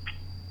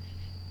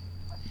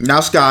 Now,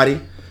 Scotty,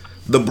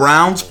 the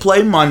Browns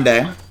play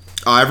Monday.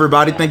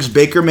 Everybody thinks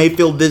Baker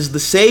Mayfield is the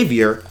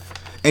savior.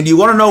 And you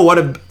want to know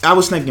what? I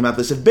was thinking about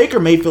this. If Baker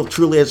Mayfield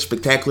truly has a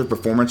spectacular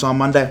performance on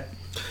Monday,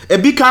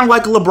 it'd be kind of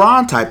like a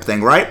LeBron type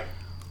thing, right?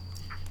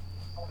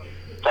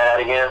 Say that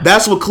again?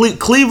 That's what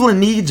Cleveland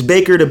needs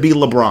Baker to be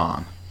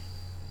LeBron.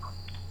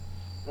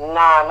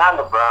 Nah, not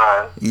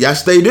LeBron.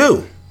 Yes, they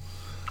do.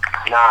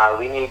 Nah,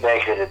 we need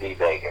Baker to be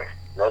Baker.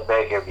 Let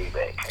Baker be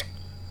Baker.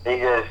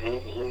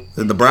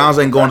 The Browns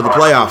ain't going to the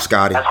playoffs,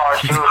 Scotty. That's hard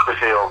shoes to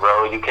fill,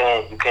 bro. You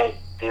can't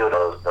fill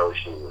those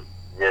shoes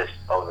just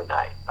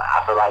overnight.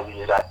 I feel like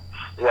you got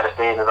to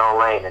stay in his own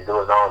lane and do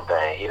his own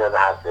thing. He doesn't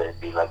have to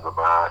be like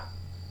LeBron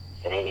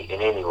in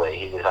any way.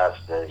 He just has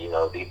to,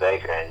 be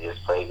Baker and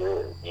just play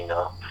good.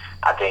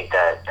 I think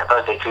that, and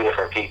plus they're two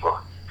different people,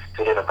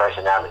 two different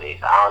personalities.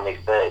 I don't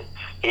expect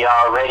he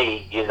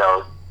already,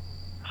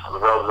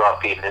 rubs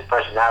off people. His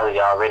personality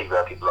already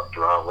rubs people up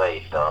the wrong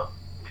way. So,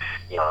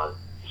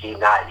 he's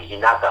not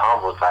the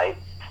humble type.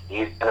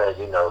 He's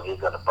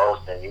gonna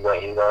boast and he's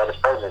gonna let his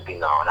presence be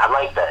known. I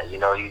like that. He's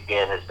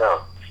being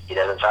himself. He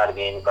doesn't try to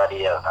be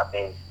anybody else. I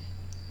think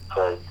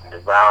for the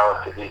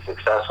Browns to be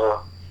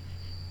successful,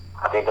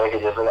 I think they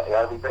could just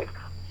gotta be big.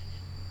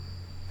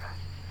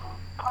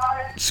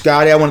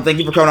 Scotty, I want to thank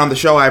you for coming on the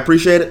show. I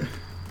appreciate it.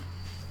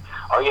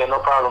 Oh yeah, no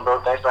problem,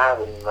 bro. Thanks for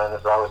having me, man.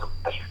 It's always a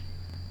pleasure.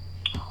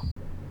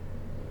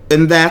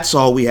 And that's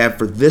all we have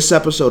for this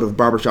episode of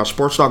Barbershop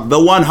Sports Talk, the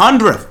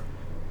 100th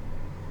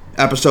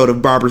episode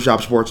of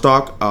Barbershop Sports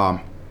Talk.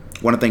 I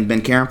want to thank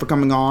Ben Karen for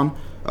coming on.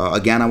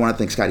 Again, I want to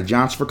thank Scotty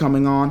Johnson for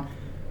coming on.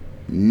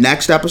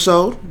 Next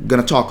episode,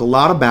 going to talk a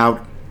lot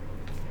about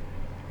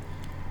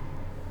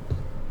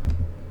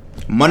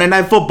Monday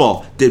Night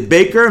Football. Did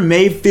Baker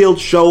Mayfield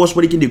show us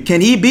what he can do?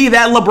 Can he be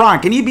that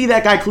LeBron? Can he be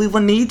that guy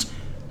Cleveland needs?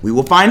 We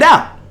will find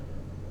out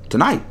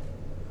tonight.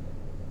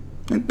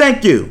 And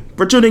thank you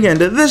for tuning in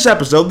to this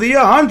episode, the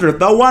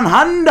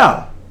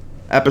 100th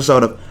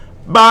episode of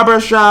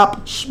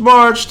Barbershop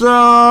Sports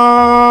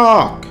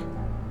Talk.